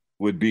hair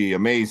would be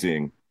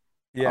amazing.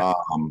 Yeah,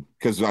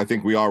 because I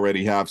think we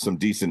already have some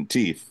decent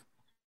teeth.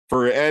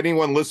 For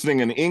anyone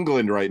listening in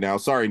England right now,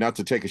 sorry not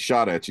to take a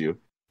shot at you.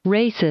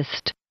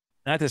 Racist.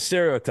 Not to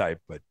stereotype,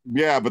 but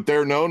yeah, but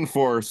they're known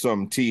for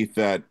some teeth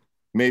that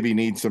maybe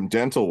need some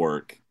dental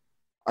work.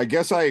 I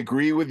guess I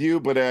agree with you,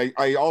 but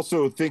I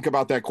also think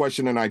about that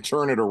question and I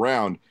turn it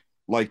around.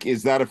 Like,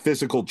 is that a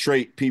physical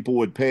trait people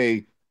would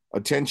pay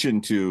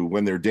attention to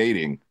when they're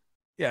dating?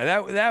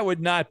 Yeah, that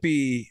would not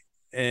be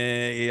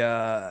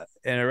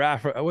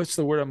what's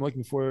the word I'm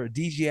looking for?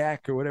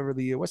 Aphrodisiac or whatever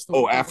what's the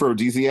word?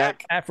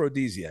 Aphrodisiac?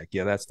 Aphrodisiac.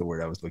 Yeah, that's the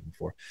word I was looking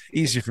for.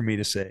 Easier for me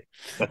to say.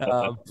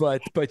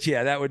 But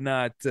yeah, that would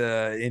not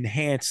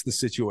enhance the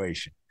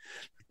situation.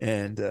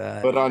 And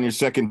but on your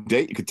second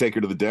date, you could take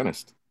her to the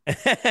dentist.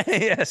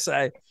 Yes,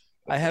 I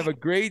have a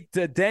great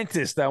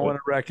dentist I want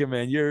to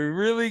recommend. You're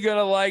really going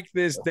to like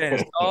this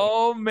dentist.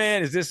 Oh,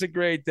 man, is this a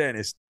great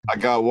dentist? I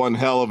got one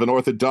hell of an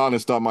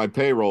orthodontist on my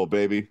payroll,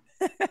 baby.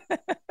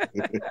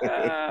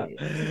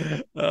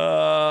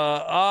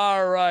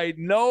 All right.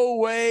 No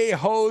way,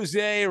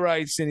 Jose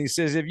writes, and he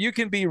says, if you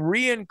can be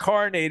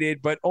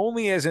reincarnated, but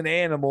only as an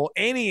animal,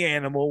 any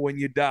animal when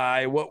you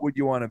die, what would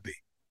you want to be?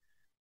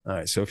 All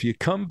right. So if you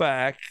come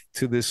back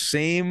to the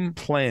same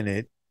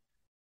planet,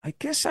 I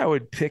guess I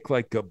would pick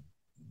like a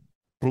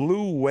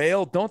blue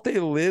whale. Don't they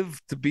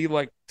live to be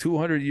like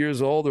 200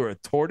 years old, or a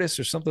tortoise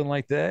or something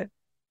like that?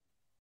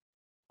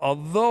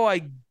 Although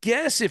I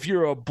guess if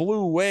you're a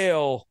blue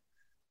whale,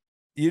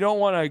 you don't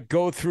want to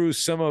go through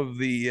some of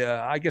the,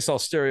 I guess I'll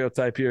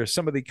stereotype here,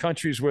 some of the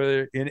countries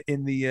where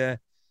in the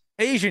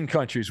Asian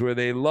countries where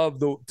they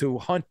love to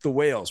hunt the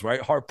whales, right?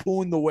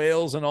 Harpoon the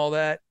whales and all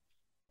that.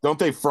 Don't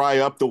they fry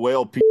up the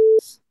whale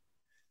pieces?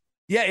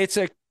 Yeah, it's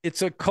a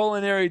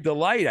culinary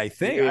delight, I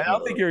think. Yeah. I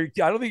don't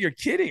think you're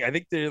kidding. I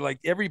think they're like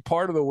every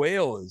part of the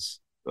whale is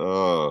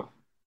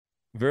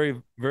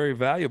very, very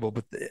valuable.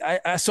 But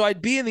so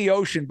I'd be in the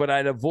ocean, but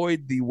I'd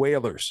avoid the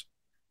whalers.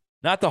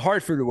 Not the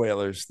Hartford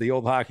Whalers, the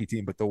old hockey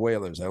team, but the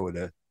Whalers. I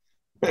would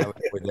avoid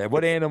that.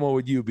 What animal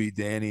would you be,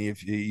 Danny?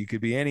 If you could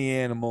be any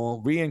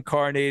animal,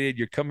 reincarnated,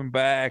 you're coming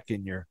back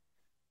and you're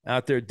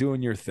out there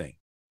doing your thing.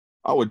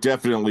 I would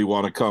definitely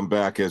want to come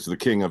back as the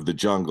king of the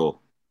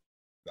jungle.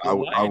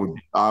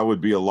 I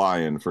would be a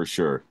lion for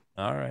sure.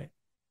 All right.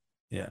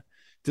 Yeah.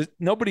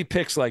 Nobody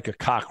picks like a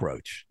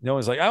cockroach. No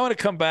one's like, I want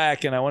to come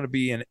back and I want to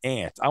be an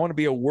ant. I want to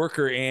be a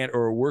worker ant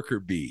or a worker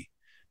bee.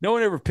 No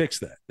one ever picks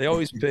that. They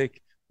always pick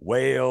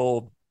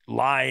whale,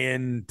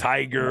 lion,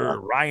 tiger,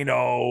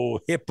 rhino,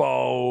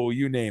 hippo,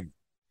 you name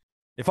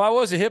it. If I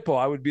was a hippo,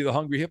 I would be the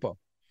hungry hippo.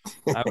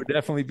 I would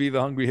definitely be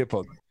the hungry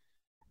hippo.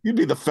 You'd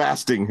be the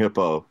fasting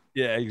hippo.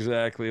 Yeah,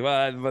 exactly.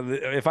 Well,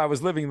 if I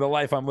was living the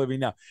life I'm living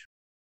now.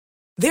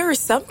 There are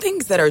some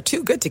things that are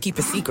too good to keep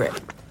a secret.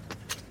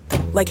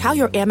 Like how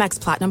your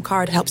Amex Platinum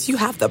card helps you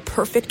have the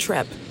perfect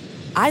trip.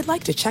 I'd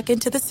like to check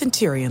into the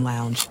Centurion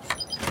Lounge.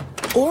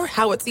 Or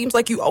how it seems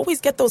like you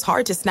always get those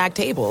hard-to-snag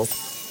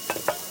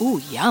tables.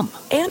 Ooh, yum.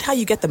 And how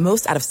you get the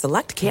most out of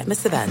select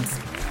can't-miss events.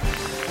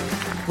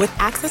 With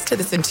access to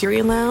the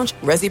Centurion Lounge,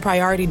 Resi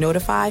Priority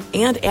Notified,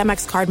 and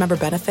Amex card member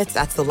benefits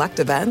at select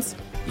events,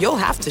 you'll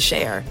have to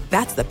share.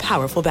 That's the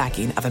powerful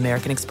backing of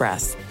American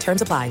Express.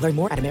 Terms apply. Learn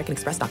more at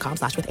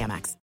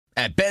americanexpress.com/withAmex.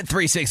 At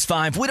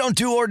Bet365, we don't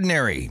do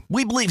ordinary.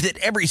 We believe that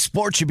every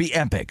sport should be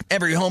epic.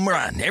 Every home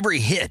run, every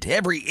hit,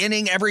 every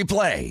inning, every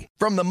play.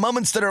 From the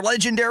moments that are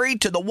legendary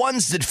to the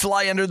ones that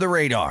fly under the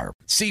radar.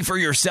 See for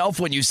yourself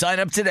when you sign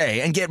up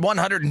today and get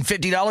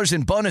 $150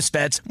 in bonus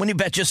bets when you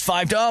bet just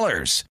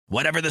 $5.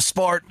 Whatever the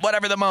sport,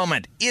 whatever the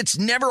moment, it's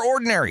never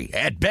ordinary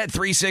at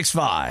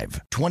Bet365.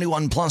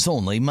 21 plus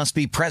only. Must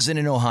be present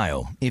in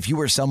Ohio. If you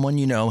or someone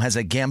you know has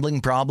a gambling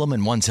problem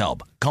and wants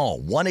help, call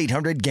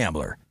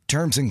 1-800-GAMBLER.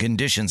 Terms and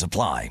conditions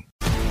apply.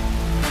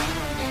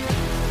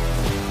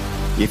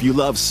 If you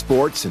love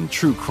sports and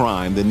true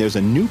crime, then there's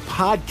a new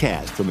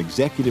podcast from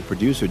executive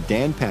producer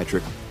Dan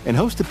Patrick and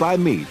hosted by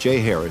me, Jay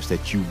Harris,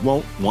 that you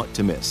won't want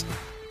to miss.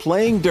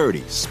 Playing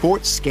Dirty: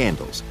 Sports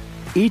Scandals.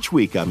 Each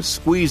week, I'm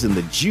squeezing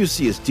the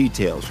juiciest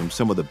details from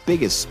some of the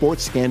biggest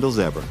sports scandals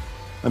ever.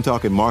 I'm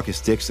talking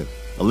Marcus Dixon,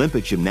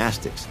 Olympic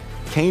gymnastics,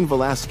 Cain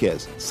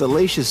Velasquez,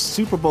 salacious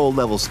Super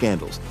Bowl-level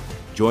scandals.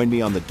 Join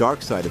me on the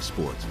dark side of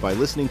sports by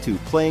listening to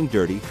Playing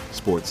Dirty: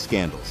 Sports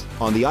Scandals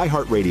on the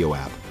iHeartRadio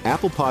app,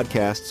 Apple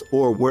Podcasts,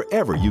 or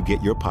wherever you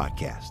get your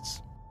podcasts.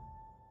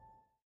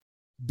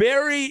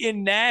 Barry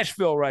in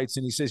Nashville writes,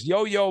 and he says,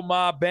 Yo,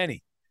 Ma,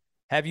 Benny,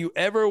 have you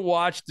ever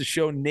watched the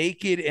show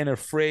Naked and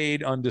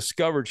Afraid on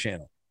Discovery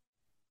Channel?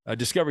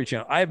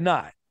 I have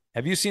not.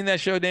 Have you seen that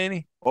show,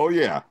 Danny? Oh,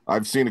 yeah.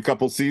 I've seen a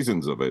couple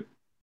seasons of it.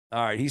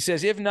 All right. He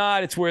says, if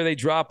not, it's where they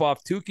drop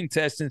off two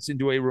contestants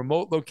into a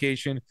remote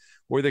location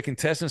where the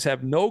contestants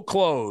have no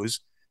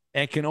clothes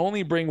and can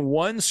only bring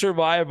one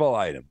survival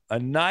item, a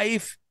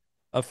knife,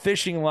 a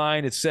fishing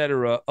line,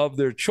 etc., of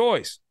their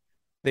choice.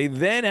 They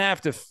then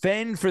have to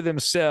fend for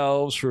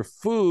themselves for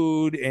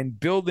food and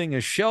building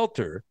a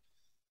shelter.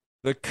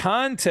 The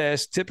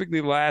contest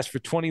typically lasts for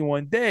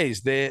 21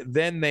 days.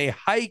 Then they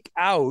hike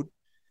out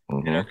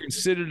and are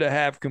considered to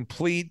have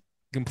completed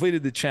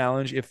the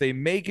challenge if they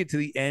make it to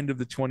the end of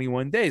the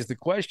 21 days. The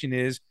question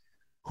is,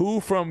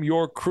 who from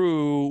your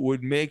crew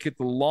would make it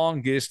the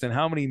longest, and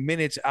how many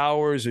minutes,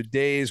 hours, or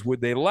days would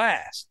they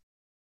last?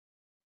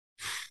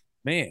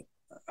 Man.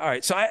 All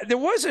right. So there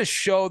was a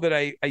show that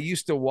I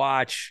used to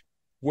watch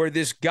where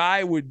this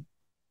guy would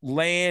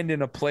land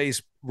in a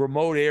place,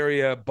 remote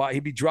area,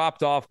 he'd be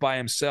dropped off by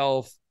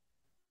himself,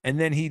 and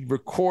then he'd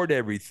record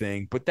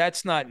everything. But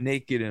that's not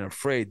Naked and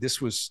Afraid.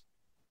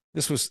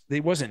 They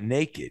wasn't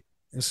naked.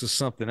 This is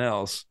something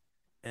else.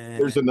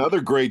 And there's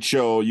another great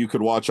show you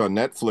could watch on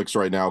Netflix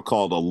right now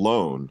called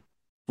Alone,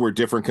 where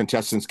different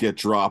contestants get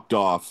dropped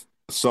off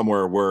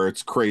somewhere where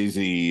it's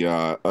crazy,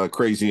 a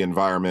crazy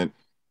environment,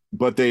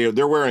 but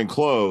they're wearing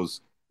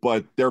clothes,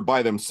 but they're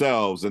by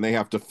themselves and they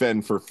have to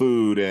fend for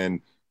food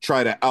and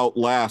try to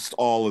outlast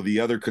all of the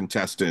other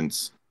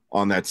contestants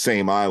on that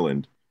same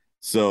island.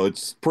 So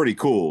it's pretty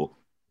cool.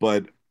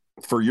 But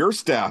for your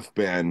staff,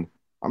 Ben,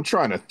 I'm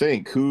trying to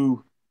think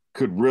who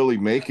could really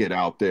make it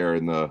out there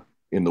in the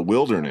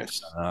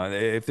wilderness.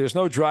 If there's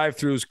no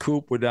drive-thrus,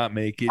 Coop would not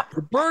make it.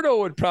 Roberto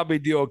would probably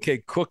do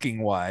okay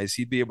cooking-wise.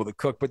 He'd be able to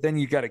cook, but then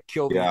you got to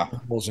kill the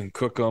animals and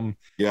cook them.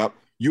 Yep.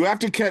 You have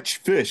to catch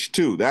fish,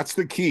 too. That's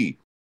the key.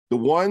 The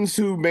ones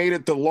who made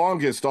it the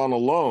longest on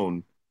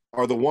Alone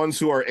are the ones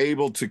who are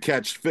able to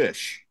catch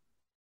fish.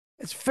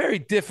 It's very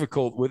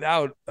difficult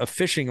without a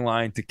fishing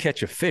line to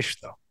catch a fish,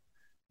 though,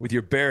 with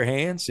your bare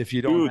hands. If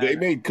you don't, they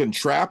made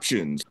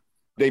contraptions.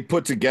 They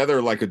put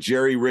together like a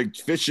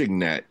jerry-rigged fishing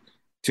net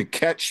to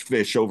catch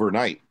fish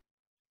overnight.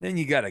 Then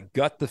you got to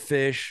gut the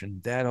fish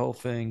and that whole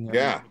thing.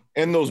 Yeah.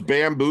 And those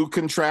bamboo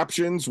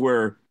contraptions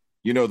where,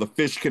 the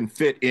fish can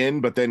fit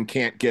in but then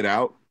can't get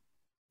out.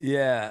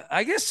 Yeah,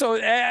 I guess so. I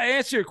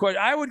answer your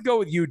question. I would go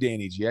with you,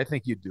 Danny G. I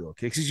think you'd do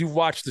okay because you've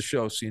watched the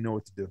show, so you know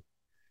what to do.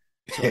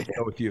 So I'd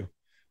go with you.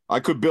 I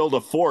could build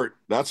a fort,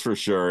 that's for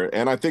sure.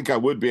 And I think I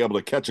would be able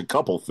to catch a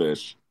couple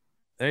fish.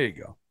 There you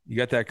go. You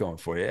got that going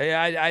for you.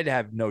 I'd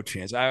have no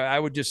chance. I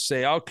would just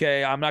say,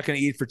 okay, I'm not going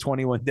to eat for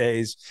 21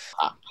 days.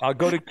 I'll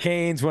go to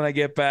Cane's when I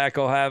get back.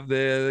 I'll have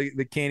the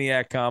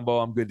Caniac combo.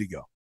 I'm good to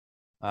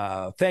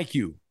go. Thank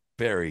you,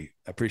 Barry.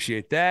 I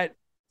appreciate that.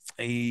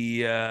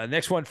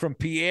 Next one from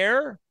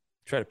Pierre.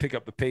 Try to pick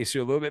up the pace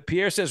here a little bit.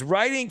 Pierre says,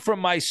 writing from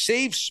my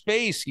safe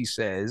space, he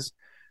says,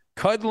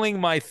 cuddling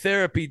my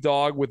therapy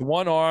dog with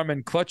one arm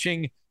and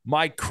clutching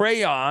my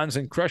crayons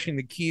and crushing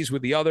the keys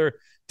with the other.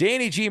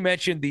 Danny G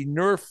mentioned the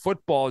Nerf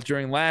football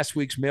during last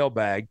week's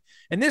mailbag,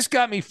 and this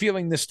got me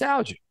feeling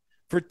nostalgic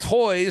for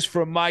toys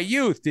from my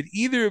youth. Did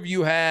either of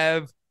you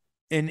have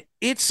an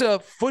Itza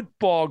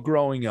football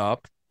growing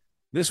up?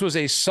 This was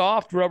a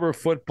soft rubber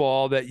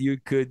football that you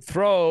could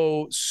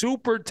throw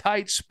super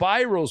tight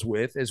spirals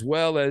with, as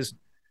well as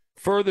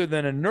further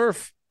than a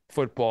Nerf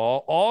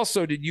football.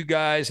 Also, did you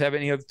guys have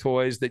any other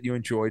toys that you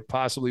enjoyed,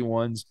 possibly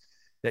ones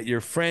that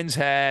your friends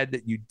had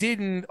that you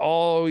didn't,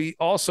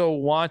 also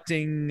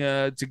wanting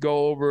to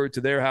go over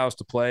to their house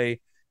to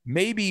play.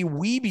 Maybe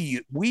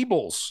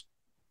Weebles,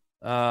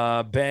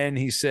 Ben,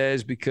 he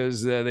says,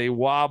 because they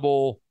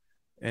wobble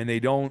and they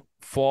don't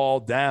fall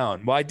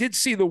down. Well, I did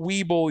see the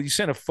Weeble. You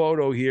sent a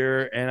photo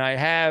here, and I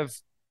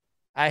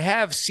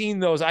have seen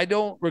those. I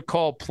don't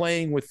recall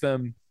playing with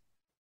them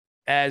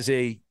as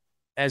a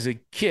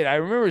kid. I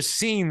remember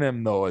seeing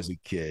them though as a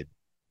kid.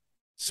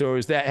 So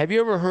have you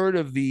ever heard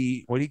of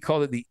what he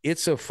called it, the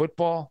It's a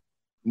Football?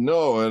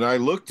 No, and I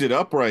looked it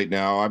up right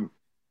now. I'm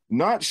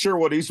not sure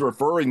what he's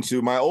referring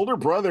to. My older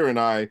brother and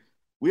I,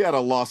 we had a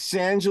Los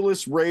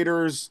Angeles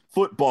Raiders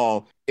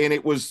football, and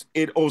it was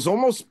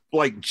almost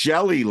like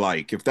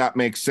jelly-like, if that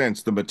makes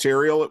sense, the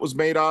material it was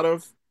made out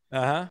of.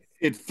 Uh-huh.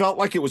 It felt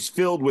like it was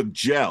filled with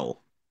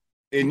gel,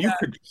 and you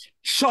could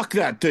chuck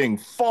that thing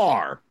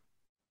far.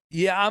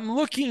 Yeah, I'm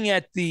looking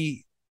at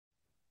the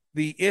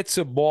It's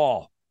a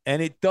Ball,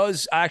 and it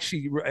does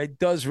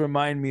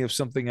remind me of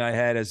something I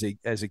had as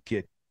a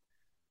kid.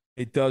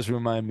 It does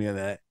remind me of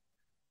that.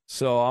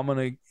 So I'm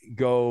going to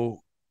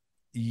go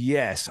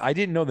yes. I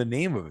didn't know the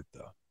name of it,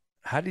 though.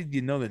 How did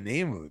you know the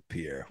name of it,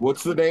 Pierre?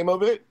 What's the name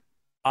of it?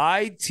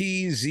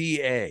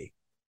 ITZA.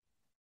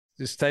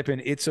 Just type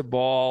in It's a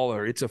Ball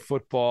or It's a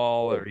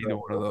Football or either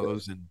one of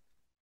those. And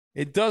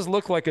it does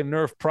look like a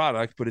Nerf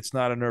product, but it's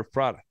not a Nerf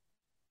product.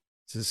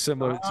 It's a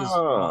similar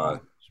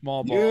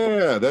small ball.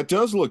 Yeah, that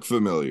does look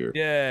familiar.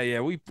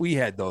 Yeah. We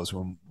had those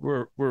when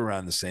we're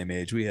around the same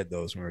age. We had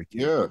those when we were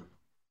kids.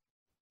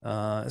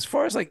 Yeah. As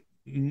far as like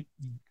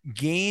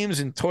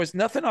games and toys,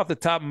 nothing off the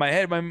top of my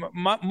head.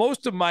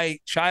 Most of my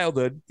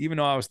childhood, even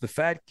though I was the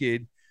fat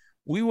kid,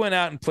 we went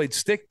out and played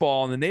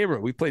stickball in the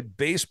neighborhood. We played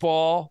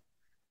baseball.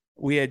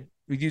 We'd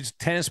use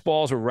tennis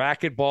balls or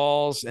racket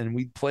balls, and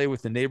we'd play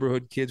with the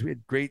neighborhood kids. We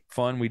had great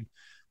fun. We'd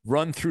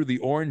run through the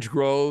orange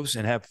groves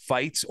and have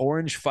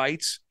orange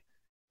fights.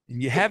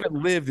 And you haven't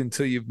lived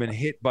until you've been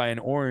hit by an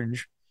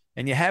orange,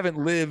 and you haven't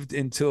lived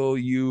until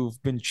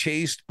you've been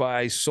chased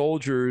by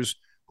soldiers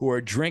who are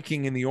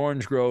drinking in the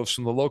orange groves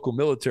from the local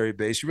military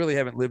base. You really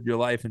haven't lived your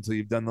life until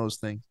you've done those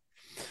things.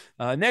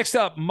 Next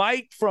up,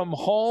 Mike from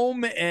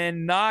home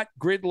and not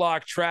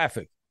gridlock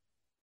traffic.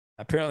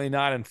 Apparently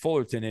not in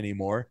Fullerton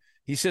anymore.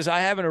 He says, I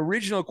have an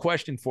original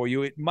question for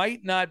you. It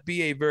might not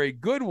be a very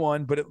good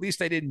one, but at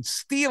least I didn't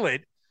steal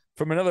it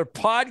from another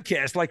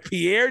podcast like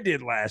Pierre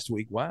did last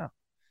week. Wow.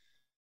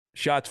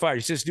 Shots fired.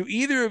 He says, do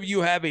either of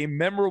you have a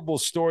memorable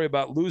story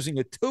about losing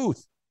a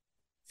tooth?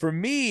 For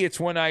me, it's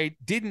when I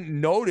didn't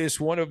notice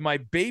one of my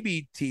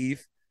baby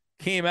teeth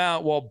came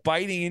out while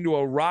biting into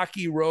a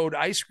Rocky Road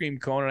ice cream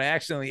cone, and I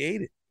accidentally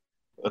ate it.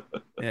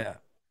 Yeah.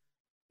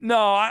 No,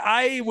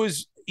 I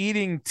was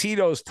eating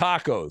Tito's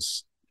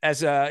tacos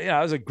as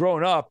a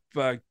grown-up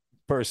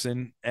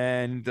person,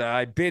 and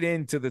I bit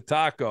into the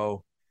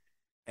taco,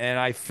 and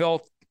I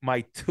felt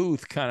my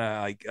tooth kind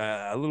of like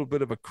a little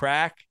bit of a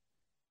crack.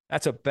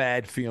 That's a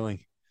bad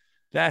feeling.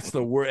 That's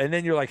the word. And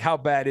then you're like, how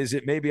bad is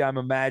it? Maybe I'm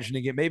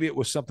imagining it. Maybe it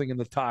was something in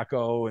the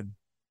taco. And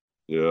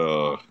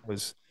yeah,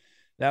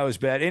 that was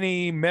bad.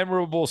 Any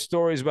memorable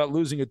stories about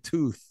losing a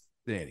tooth,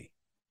 Danny?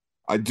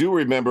 I do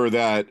remember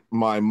that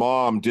my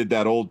mom did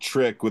that old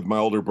trick with my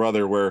older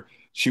brother where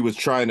she was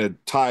trying to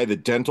tie the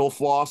dental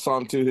floss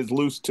onto his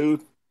loose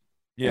tooth.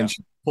 Yeah. And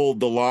she pulled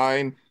the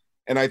line.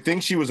 And I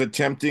think she was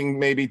attempting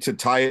maybe to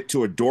tie it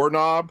to a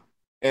doorknob.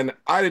 And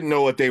I didn't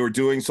know what they were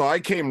doing. So I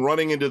came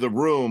running into the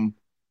room.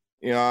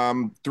 You know,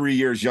 I'm 3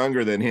 years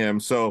younger than him,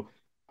 so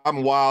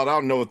I'm wild. I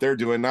don't know what they're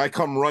doing. And I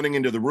come running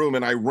into the room,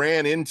 and I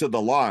ran into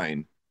the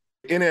line,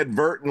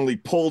 inadvertently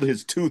pulled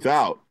his tooth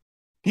out.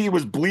 He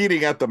was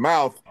bleeding at the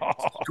mouth,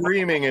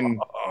 screaming and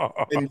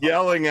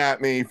yelling at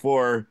me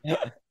for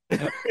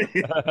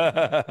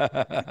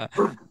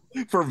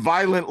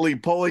violently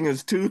pulling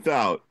his tooth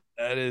out.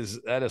 That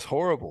is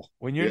horrible.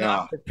 When you're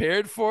not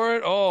prepared for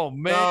it, oh,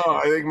 man. No,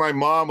 I think my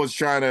mom was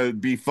trying to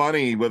be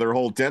funny with her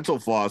whole dental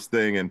floss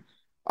thing, and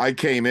I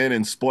came in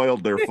and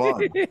spoiled their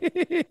fun.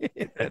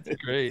 That's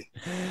great.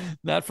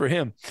 Not for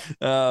him.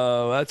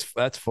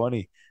 That's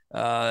funny.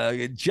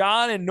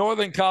 John in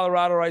Northern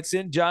Colorado writes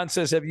in. John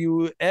says, have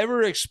you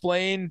ever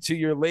explained to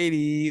your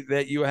lady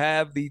that you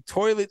have the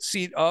toilet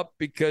seat up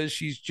because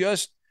she's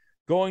just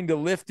going to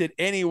lift it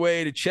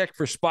anyway to check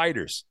for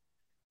spiders?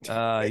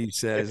 He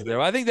says there.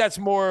 I think that's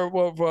more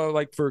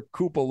like for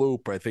Koopa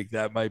Loop. I think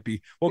that might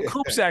be. Well,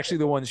 Coop's actually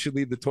the one that should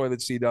leave the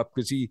toilet seat up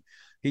because he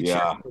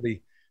checked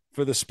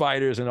for the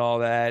spiders and all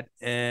that.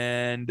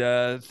 And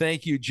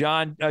thank you,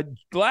 John.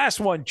 Last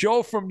one,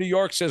 Joe from New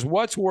York says,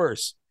 what's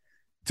worse,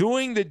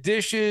 doing the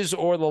dishes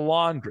or the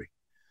laundry?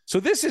 So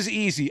this is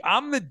easy.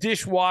 I'm the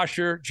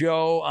dishwasher,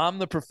 Joe. I'm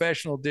the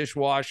professional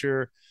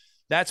dishwasher.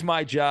 That's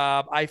my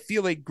job. I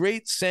feel a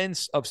great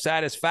sense of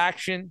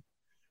satisfaction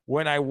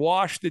when I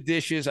wash the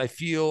dishes. I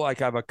feel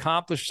like I've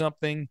accomplished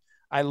something.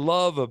 I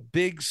love a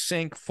big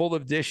sink full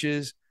of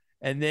dishes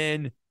and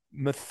then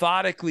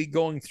methodically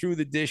going through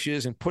the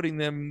dishes and putting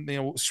them,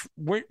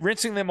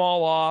 rinsing them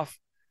all off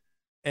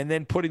and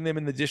then putting them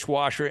in the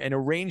dishwasher and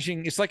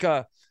arranging. It's like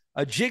a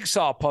a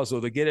jigsaw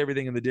puzzle to get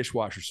everything in the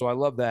dishwasher. So I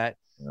love that.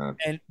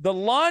 And the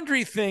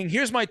laundry thing,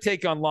 here's my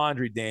take on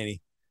laundry,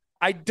 Danny.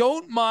 I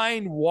don't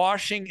mind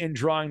washing and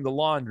drying the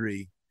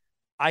laundry.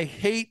 I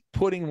hate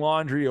putting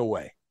laundry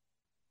away.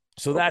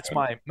 So that's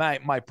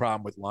my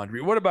problem with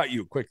laundry. What about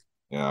you? Quick.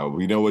 Yeah,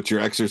 we know what your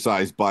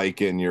exercise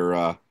bike and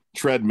your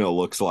treadmill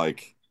looks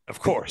like. Of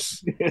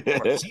course.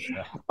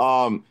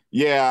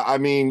 Yeah, I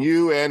mean,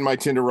 you and my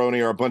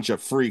Tenderoni are a bunch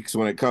of freaks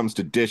when it comes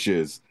to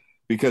dishes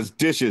because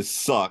dishes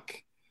suck.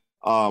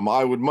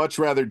 I would much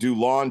rather do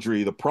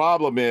laundry. The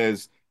problem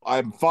is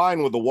I'm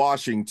fine with the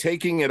washing.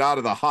 Taking it out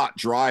of the hot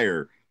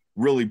dryer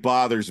really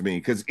bothers me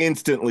because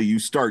instantly you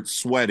start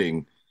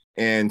sweating.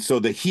 And so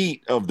the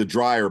heat of the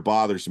dryer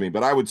bothers me,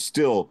 but I would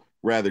still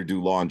rather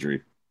do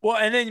laundry. Well,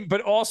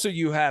 but also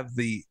you have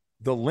the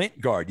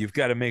lint guard. You've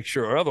got to make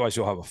sure, or otherwise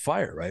you'll have a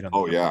fire, right?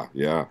 Yeah.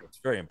 It's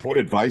very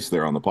important. Good advice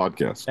there on the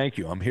podcast. Thank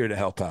you. I'm here to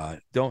help out.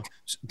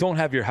 Don't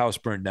have your house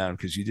burned down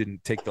because you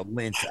didn't take the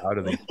lint out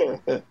of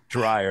the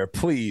dryer.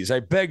 Please,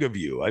 I beg of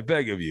you. All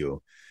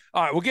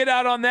right, we'll get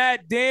out on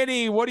that.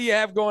 Danny, what do you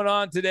have going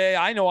on today?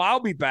 I know I'll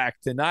be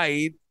back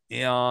tonight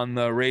on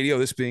the radio,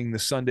 this being the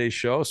Sunday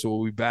show, so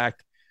we'll be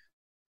back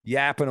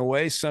yapping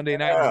away Sunday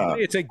night. Yeah.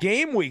 It's a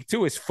game week,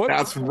 too. It's football.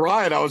 That's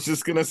right. I was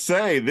just going to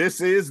say,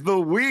 this is the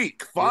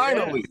week.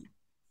 Finally.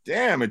 Yeah.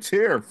 Damn, it's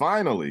here.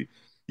 Finally.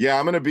 Yeah,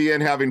 I'm going to be in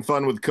having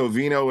fun with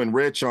Covino and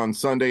Rich on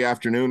Sunday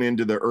afternoon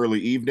into the early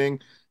evening.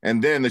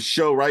 And then the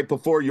show right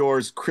before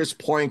yours, Chris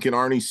Plank and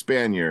Arnie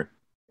Spanier.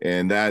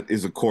 And that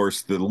is, of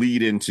course, the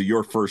lead into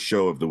your first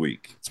show of the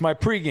week. It's my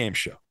pregame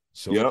show.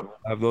 So I'll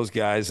have those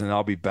guys, and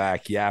I'll be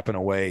back yapping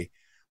away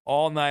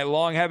all night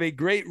long. Have a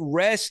great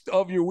rest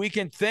of your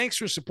weekend. Thanks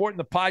for supporting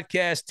the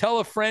podcast. Tell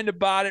a friend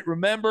about it.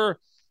 Remember,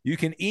 you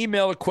can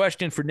email a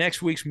question for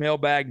next week's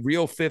mailbag,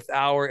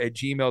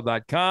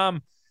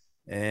 realfifthhour@gmail.com,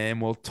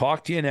 and we'll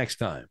talk to you next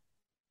time.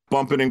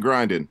 Bumping and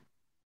grinding.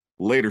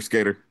 Later,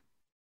 skater.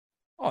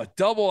 Oh,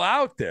 double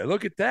out there.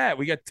 Look at that.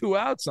 We got 2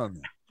 outs on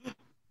there.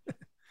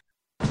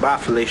 Bye,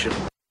 Felicia.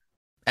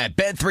 At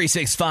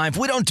Bet365,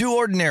 we don't do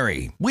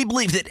ordinary. We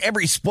believe that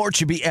every sport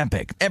should be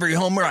epic. Every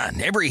home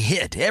run, every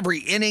hit, every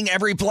inning,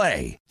 every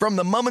play. From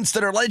the moments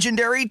that are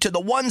legendary to the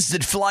ones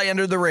that fly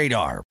under the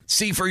radar.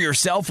 See for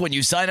yourself when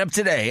you sign up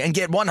today and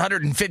get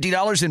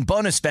 $150 in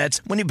bonus bets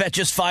when you bet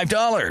just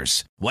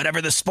 $5.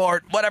 Whatever the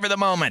sport, whatever the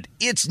moment,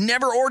 it's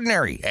never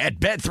ordinary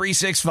at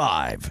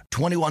Bet365.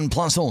 21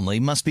 plus only.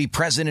 Must be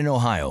present in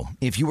Ohio.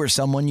 If you or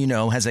someone you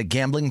know has a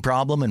gambling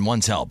problem and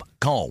wants help,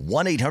 call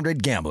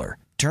 1-800-GAMBLER.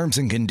 Terms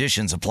and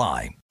conditions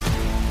apply.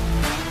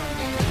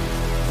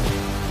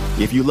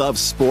 If you love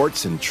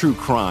sports and true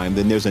crime,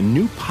 then there's a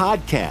new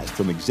podcast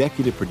from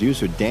executive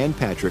producer Dan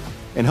Patrick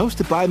and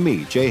hosted by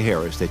me, Jay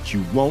Harris, that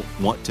you won't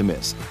want to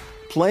miss.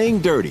 Playing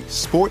Dirty: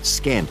 Sports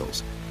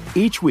Scandals.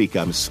 Each week,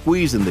 I'm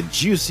squeezing the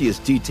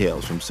juiciest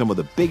details from some of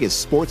the biggest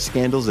sports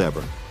scandals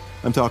ever.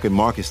 I'm talking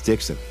Marcus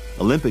Dixon,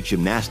 Olympic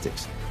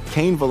gymnastics,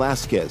 Cain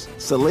Velasquez,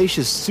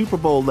 salacious Super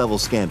Bowl-level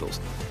scandals.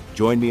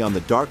 Join me on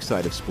the dark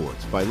side of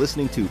sports by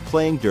listening to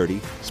Playing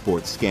Dirty: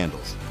 Sports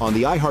Scandals on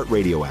the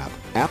iHeartRadio app,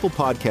 Apple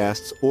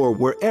Podcasts, or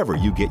wherever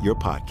you get your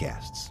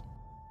podcasts.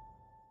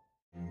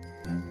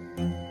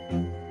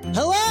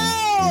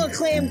 Hello,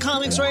 acclaimed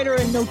comics writer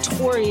and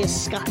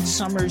notorious Scott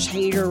Summers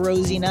hater,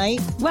 Rosie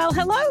Knight. Well,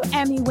 hello,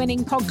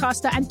 Emmy-winning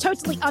podcaster and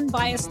totally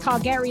unbiased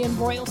Targaryen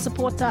royal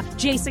supporter,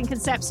 Jason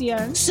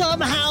Concepcion.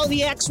 Somehow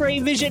the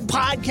X-Ray Vision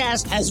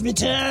podcast has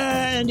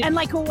returned. And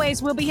like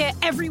always, we'll be here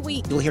every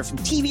week. You'll hear from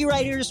TV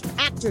writers,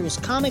 actors,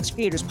 comics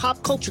creators,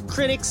 pop culture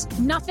critics.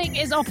 Nothing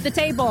is off the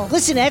table.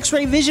 Listen to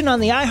X-Ray Vision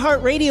on the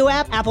iHeartRadio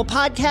app, Apple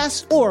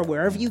Podcasts, or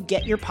wherever you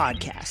get your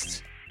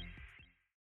podcasts.